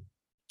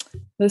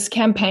this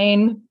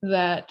campaign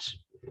that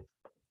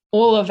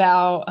all of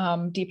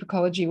our deep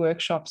ecology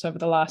workshops over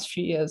the last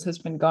few years has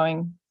been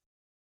going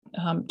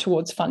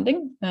towards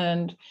funding.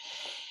 And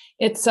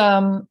it's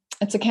a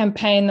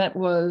campaign that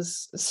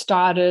was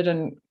started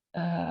and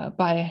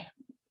by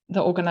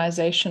the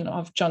organization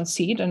of John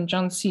Seed. And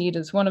John Seed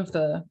is one of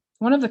the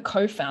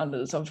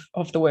co-founders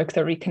of the work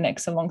that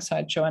reconnects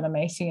alongside Joanna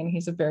Macy, and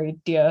he's a very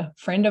dear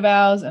friend of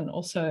ours and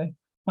also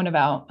one of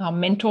our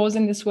mentors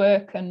in this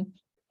work, and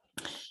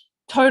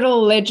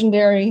total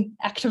legendary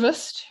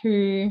activist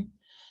whose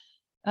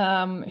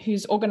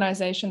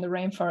organization, the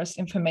Rainforest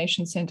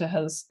Information Center,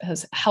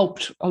 has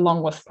helped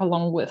along with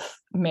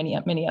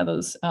many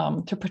others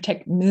to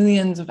protect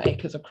millions of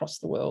acres across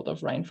the world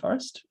of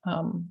rainforest,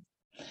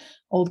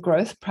 old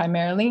growth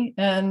primarily.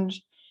 And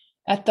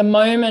at the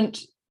moment,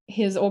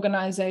 his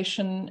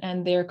organization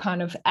and their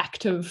kind of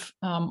active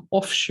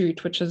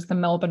offshoot, which is the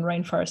Melbourne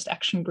Rainforest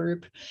Action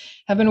Group,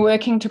 have been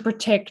working to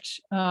protect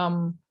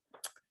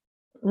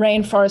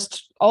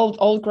rainforest,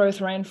 old growth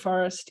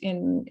rainforest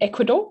in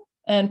Ecuador,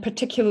 and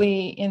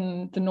particularly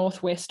in the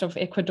northwest of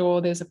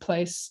Ecuador. There's a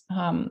place,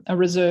 a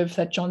reserve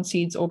that John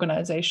Seed's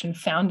organization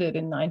founded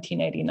in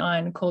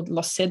 1989 called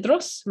Los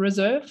Cedros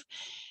Reserve.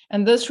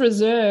 And this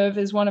reserve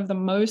is one of the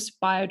most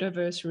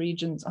biodiverse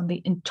regions on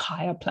the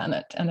entire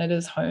planet, and it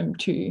is home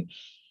to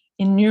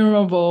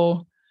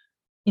innumerable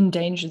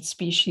endangered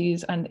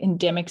species and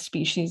endemic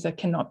species that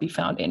cannot be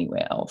found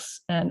anywhere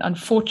else. And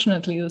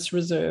unfortunately, this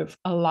reserve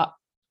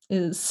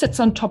sits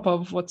on top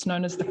of what's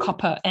known as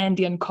the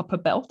Andean copper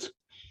belt.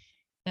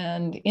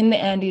 And in the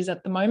Andes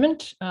at the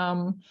moment,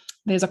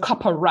 there's a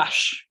copper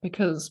rush,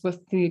 because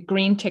with the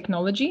green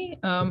technology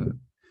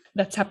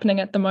that's happening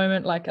at the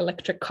moment, like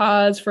electric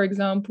cars, for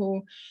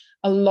example,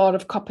 a lot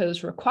of copper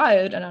is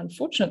required. And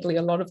unfortunately,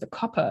 a lot of the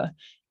copper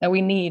that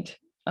we need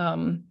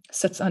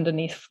sits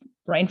underneath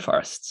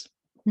rainforests.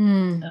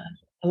 A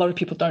lot of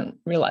people don't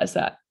realize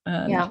that.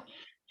 And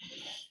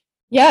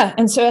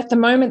and so at the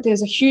moment,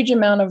 there's a huge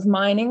amount of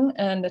mining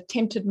and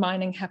attempted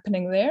mining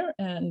happening there.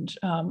 And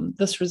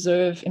this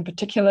reserve in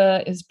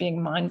particular is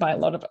being mined by a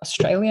lot of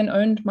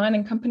Australian-owned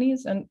mining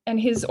companies. And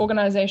his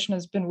organization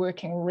has been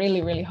working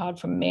really, really hard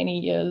for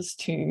many years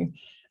to,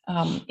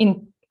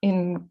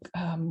 in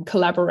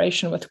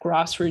collaboration with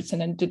grassroots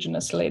and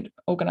Indigenous-led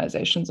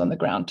organizations on the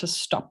ground, to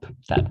stop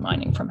that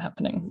mining from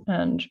happening.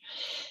 And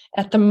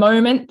at the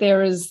moment,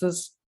 there is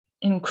this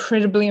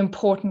incredibly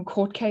important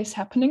court case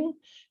happening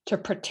to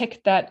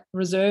protect that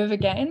reserve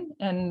again,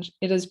 and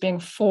it is being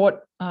fought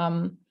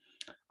on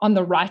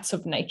the rights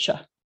of nature.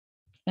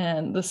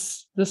 And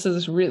this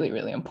is really,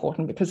 really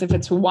important, because if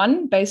it's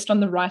won based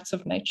on the rights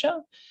of nature,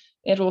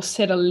 it will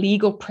set a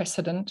legal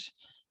precedent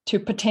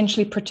to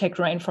potentially protect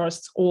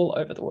rainforests all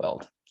over the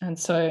world. And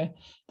so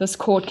this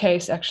court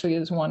case actually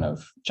is one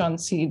of John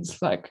Seed's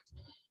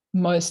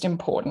most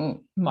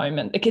important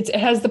moment. It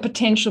has the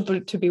potential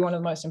to be one of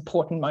the most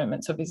important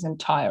moments of his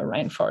entire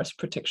rainforest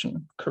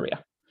protection career.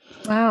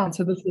 Wow. And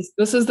so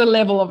this is the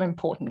level of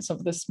importance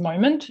of this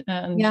moment.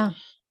 And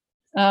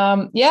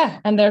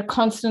and they're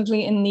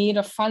constantly in need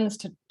of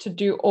funds to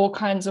do all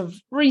kinds of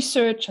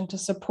research and to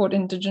support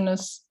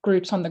Indigenous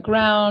groups on the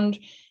ground,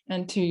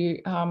 and to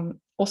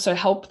also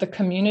help the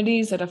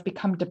communities that have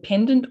become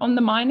dependent on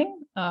the mining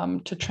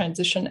to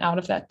transition out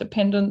of that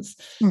dependence.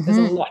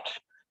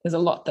 There's a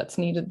lot that's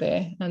needed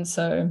there. And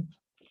so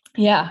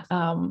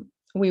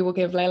we will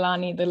give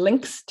Leilani the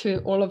links to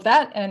all of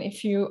that. And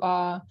if you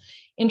are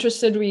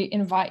interested, we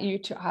invite you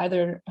to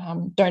either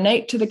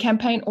donate to the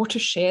campaign or to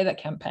share the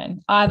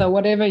campaign. Either,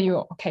 whatever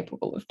you're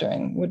capable of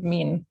doing, would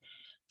mean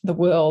the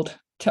world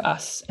to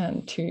us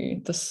and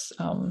to this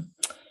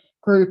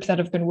group that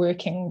have been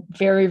working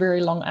very,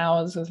 very long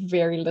hours with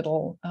very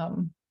little,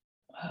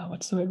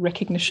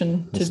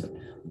 recognition.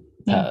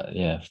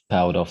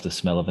 Powered off the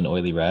smell of an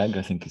oily rag,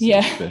 I think is the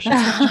expression.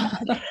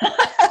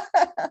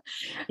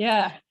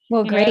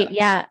 Well, great.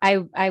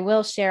 I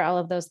will share all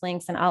of those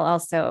links, and I'll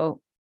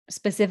also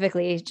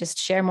specifically just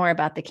share more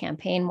about the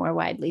campaign more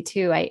widely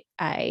too.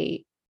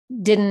 I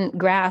didn't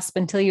grasp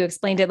until you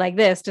explained it like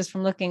this, just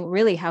from looking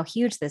really how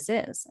huge this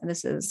is.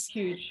 This is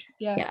huge.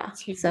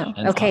 It's huge. So,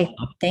 okay.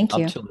 Thank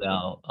you.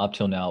 Up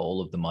till now,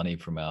 all of the money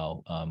from our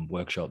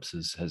workshops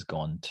has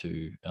gone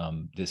to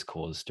this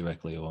cause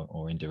directly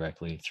or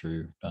indirectly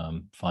through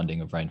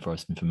funding of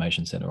Rainforest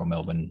Information Center or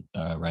Melbourne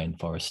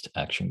Rainforest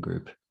Action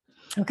Group.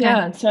 Okay.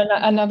 Yeah, and so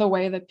another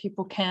way that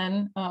people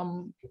can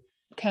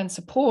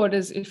support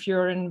is if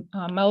you're in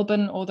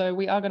Melbourne, although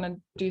we are going to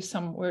do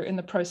we're in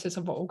the process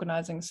of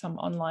organizing some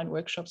online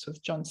workshops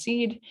with John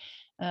Seed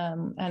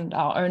and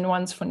our own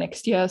ones for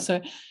next year.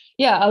 So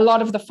yeah, a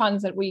lot of the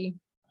funds that we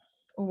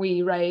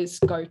raise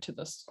go to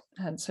this.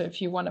 And so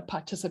if you want to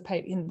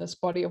participate in this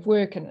body of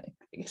work and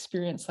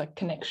experience like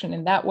connection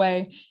in that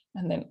way,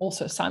 and then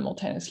also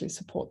simultaneously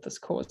support this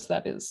cause,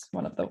 that is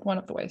one of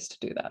the ways to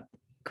do that.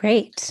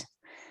 Great.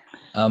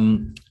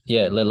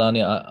 Yeah,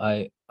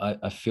 Leilani,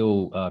 I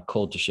feel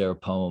called to share a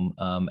poem,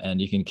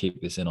 and you can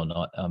keep this in or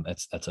not.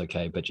 That's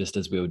okay. But just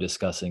as we were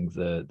discussing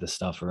the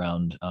stuff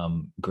around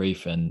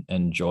grief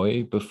and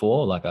joy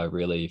before, like I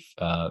really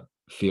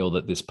feel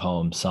that this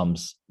poem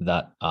sums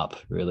that up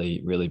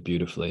really, really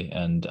beautifully.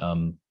 And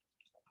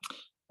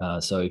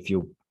so if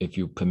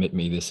you permit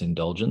me this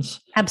indulgence.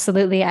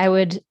 Absolutely. I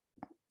would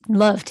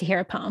love to hear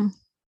a poem.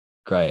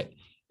 Great.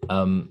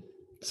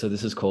 So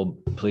this is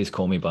called Please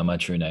Call Me by My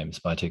True Names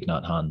by Thich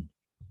Nhat Hanh.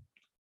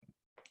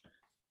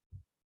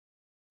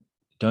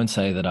 Don't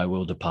say that I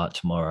will depart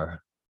tomorrow.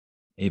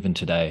 Even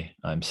today,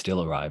 I'm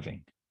still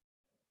arriving.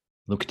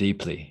 Look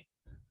deeply.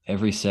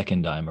 Every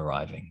second I'm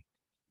arriving.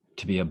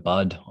 To be a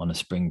bud on a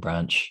spring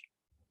branch.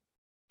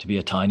 To be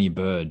a tiny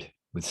bird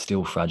with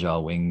still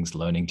fragile wings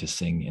learning to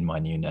sing in my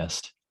new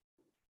nest.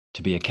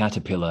 To be a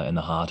caterpillar in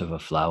the heart of a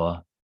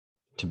flower.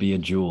 To be a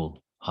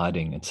jewel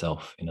hiding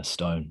itself in a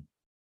stone.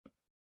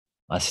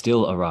 I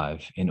still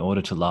arrive in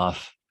order to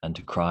laugh and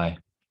to cry,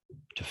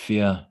 to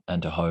fear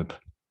and to hope.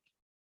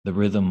 The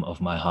rhythm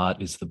of my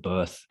heart is the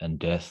birth and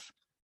death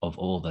of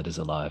all that is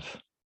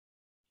alive.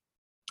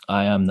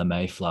 I am the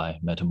mayfly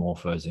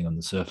metamorphosing on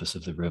the surface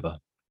of the river,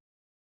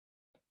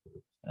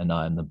 and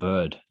I am the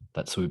bird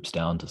that swoops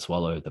down to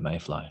swallow the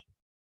mayfly.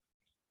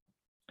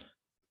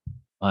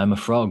 I am a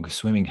frog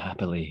swimming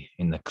happily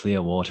in the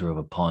clear water of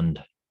a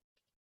pond,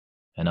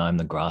 and I am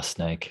the grass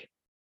snake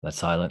that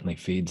silently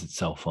feeds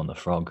itself on the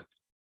frog.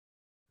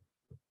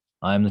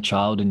 I am the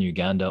child in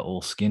Uganda,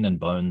 all skin and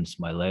bones,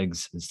 my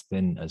legs as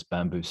thin as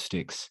bamboo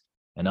sticks,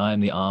 and I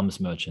am the arms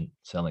merchant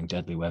selling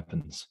deadly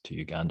weapons to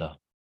Uganda.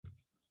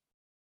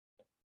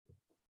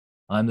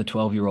 I am the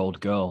 12-year-old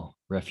girl,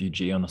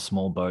 refugee on a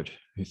small boat,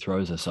 who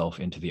throws herself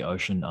into the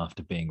ocean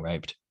after being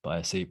raped by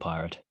a sea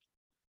pirate.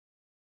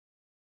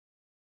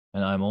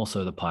 And I am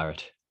also the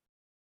pirate,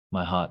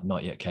 my heart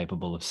not yet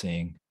capable of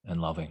seeing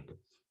and loving.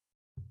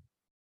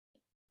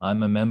 I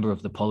am a member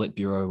of the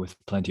Politburo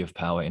with plenty of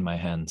power in my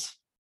hands,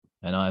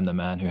 and I am the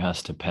man who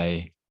has to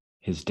pay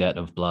his debt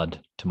of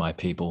blood to my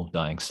people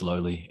dying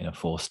slowly in a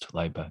forced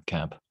labor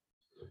camp.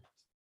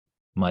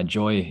 My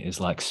joy is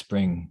like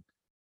spring,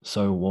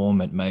 so warm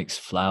it makes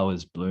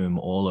flowers bloom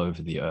all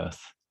over the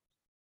earth.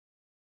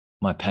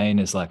 My pain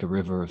is like a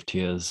river of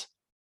tears,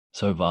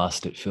 so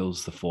vast it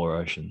fills the four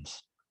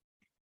oceans.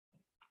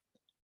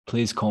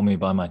 Please call me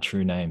by my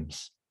true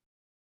names,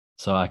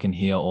 so I can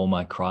hear all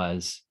my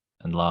cries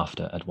and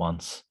laughter at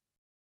once.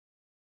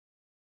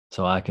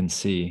 So I can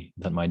see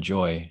that my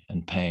joy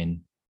and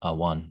pain are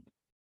one.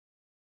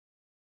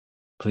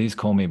 Please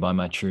call me by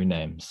my true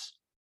names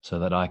so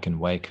that I can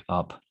wake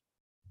up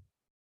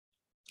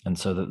and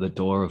so that the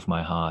door of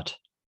my heart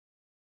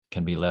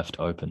can be left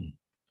open,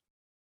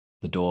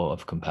 the door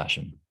of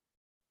compassion.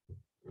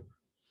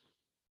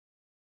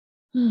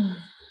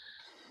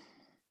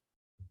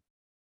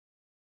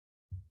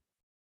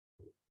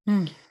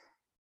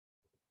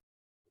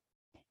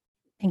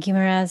 Thank you,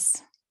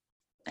 Miraz.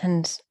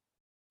 And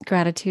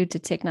gratitude to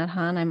Thich Nhat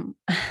Hanh.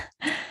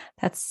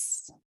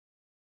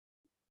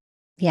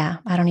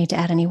 I don't need to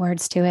add any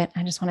words to it.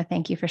 I just want to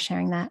thank you for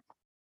sharing that.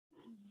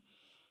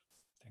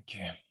 Thank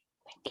you.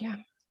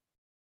 Thank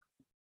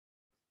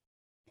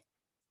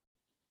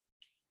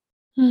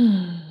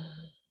you.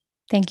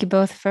 Thank you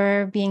both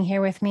for being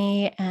here with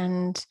me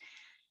and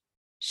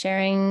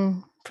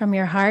sharing from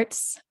your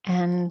hearts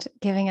and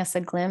giving us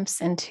a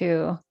glimpse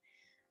into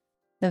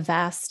the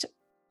vast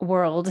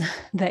world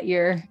that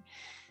you're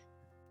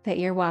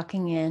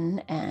walking in,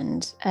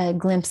 and a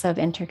glimpse of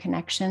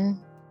interconnection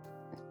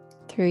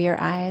through your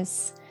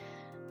eyes.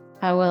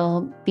 I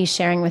will be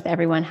sharing with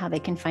everyone how they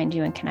can find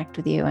you and connect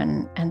with you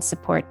and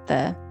support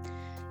the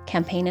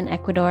campaign in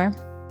Ecuador.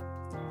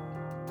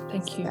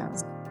 Thank you.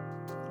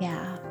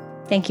 Yeah.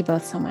 Thank you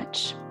both so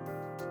much.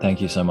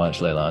 Thank you so much,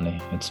 Leilani.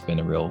 It's been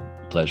a real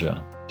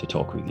pleasure to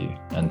talk with you.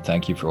 And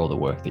thank you for all the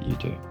work that you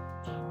do.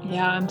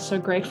 Yeah, I'm so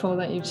grateful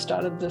that you've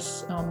started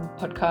this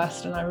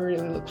podcast, and I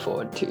really look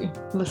forward to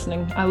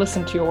listening. I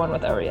listened to your one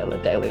with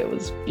Ariella daily. It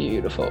was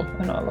beautiful,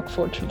 and I look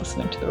forward to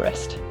listening to the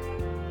rest.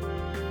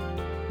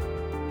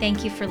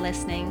 Thank you for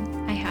listening.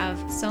 I have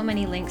so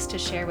many links to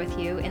share with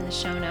you in the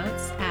show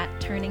notes at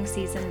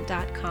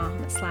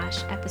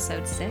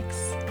turningseason.com/episode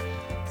 6.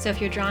 So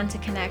if you're drawn to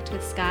connect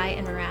with Sky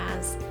and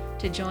Miraz,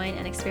 to join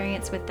an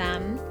experience with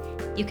them,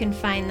 you can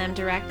find them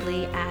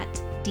directly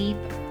at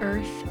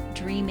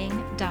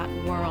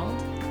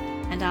deepearthdreaming.world.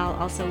 And I'll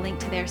also link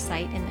to their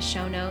site in the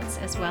show notes,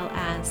 as well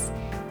as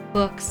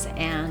books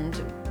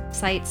and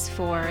sites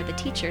for the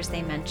teachers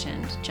they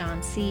mentioned: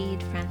 John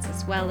Seed,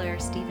 Francis Weller,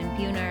 Stephen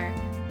Buhner,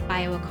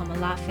 Bayo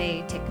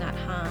Akomolafe, Thich Nhat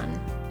Hanh,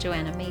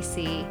 Joanna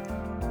Macy.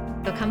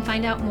 So come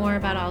find out more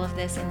about all of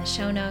this in the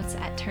show notes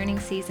at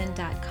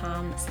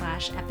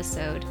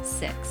turningseason.com/episode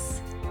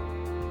 6.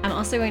 I'm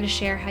also going to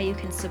share how you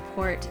can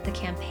support the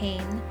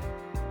campaign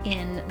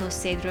in Los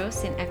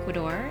Cedros in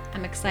Ecuador.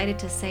 I'm excited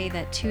to say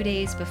that 2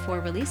 days before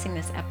releasing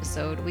this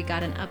episode, we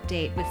got an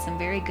update with some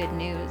very good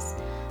news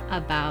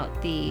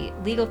about the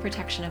legal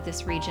protection of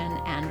this region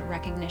and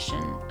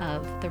recognition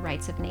of the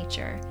rights of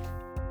nature.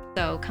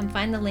 So come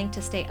find the link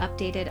to stay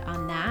updated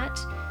on that,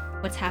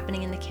 what's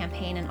happening in the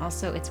campaign, and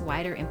also its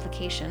wider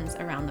implications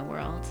around the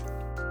world.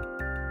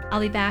 I'll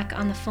be back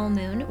on the full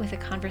moon with a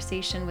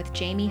conversation with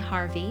Jamie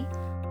Harvey,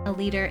 a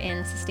leader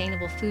in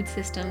sustainable food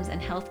systems and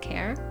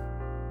healthcare,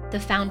 the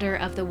founder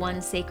of the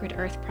One Sacred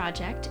Earth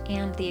Project,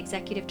 and the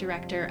executive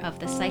director of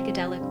the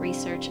Psychedelic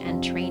Research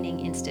and Training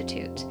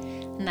Institute.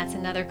 And that's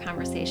another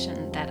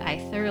conversation that I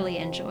thoroughly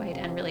enjoyed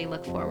and really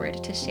look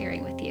forward to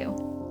sharing with you.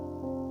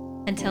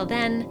 Until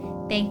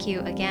then, thank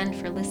you again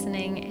for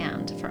listening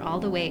and for all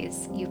the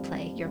ways you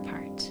play your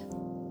part.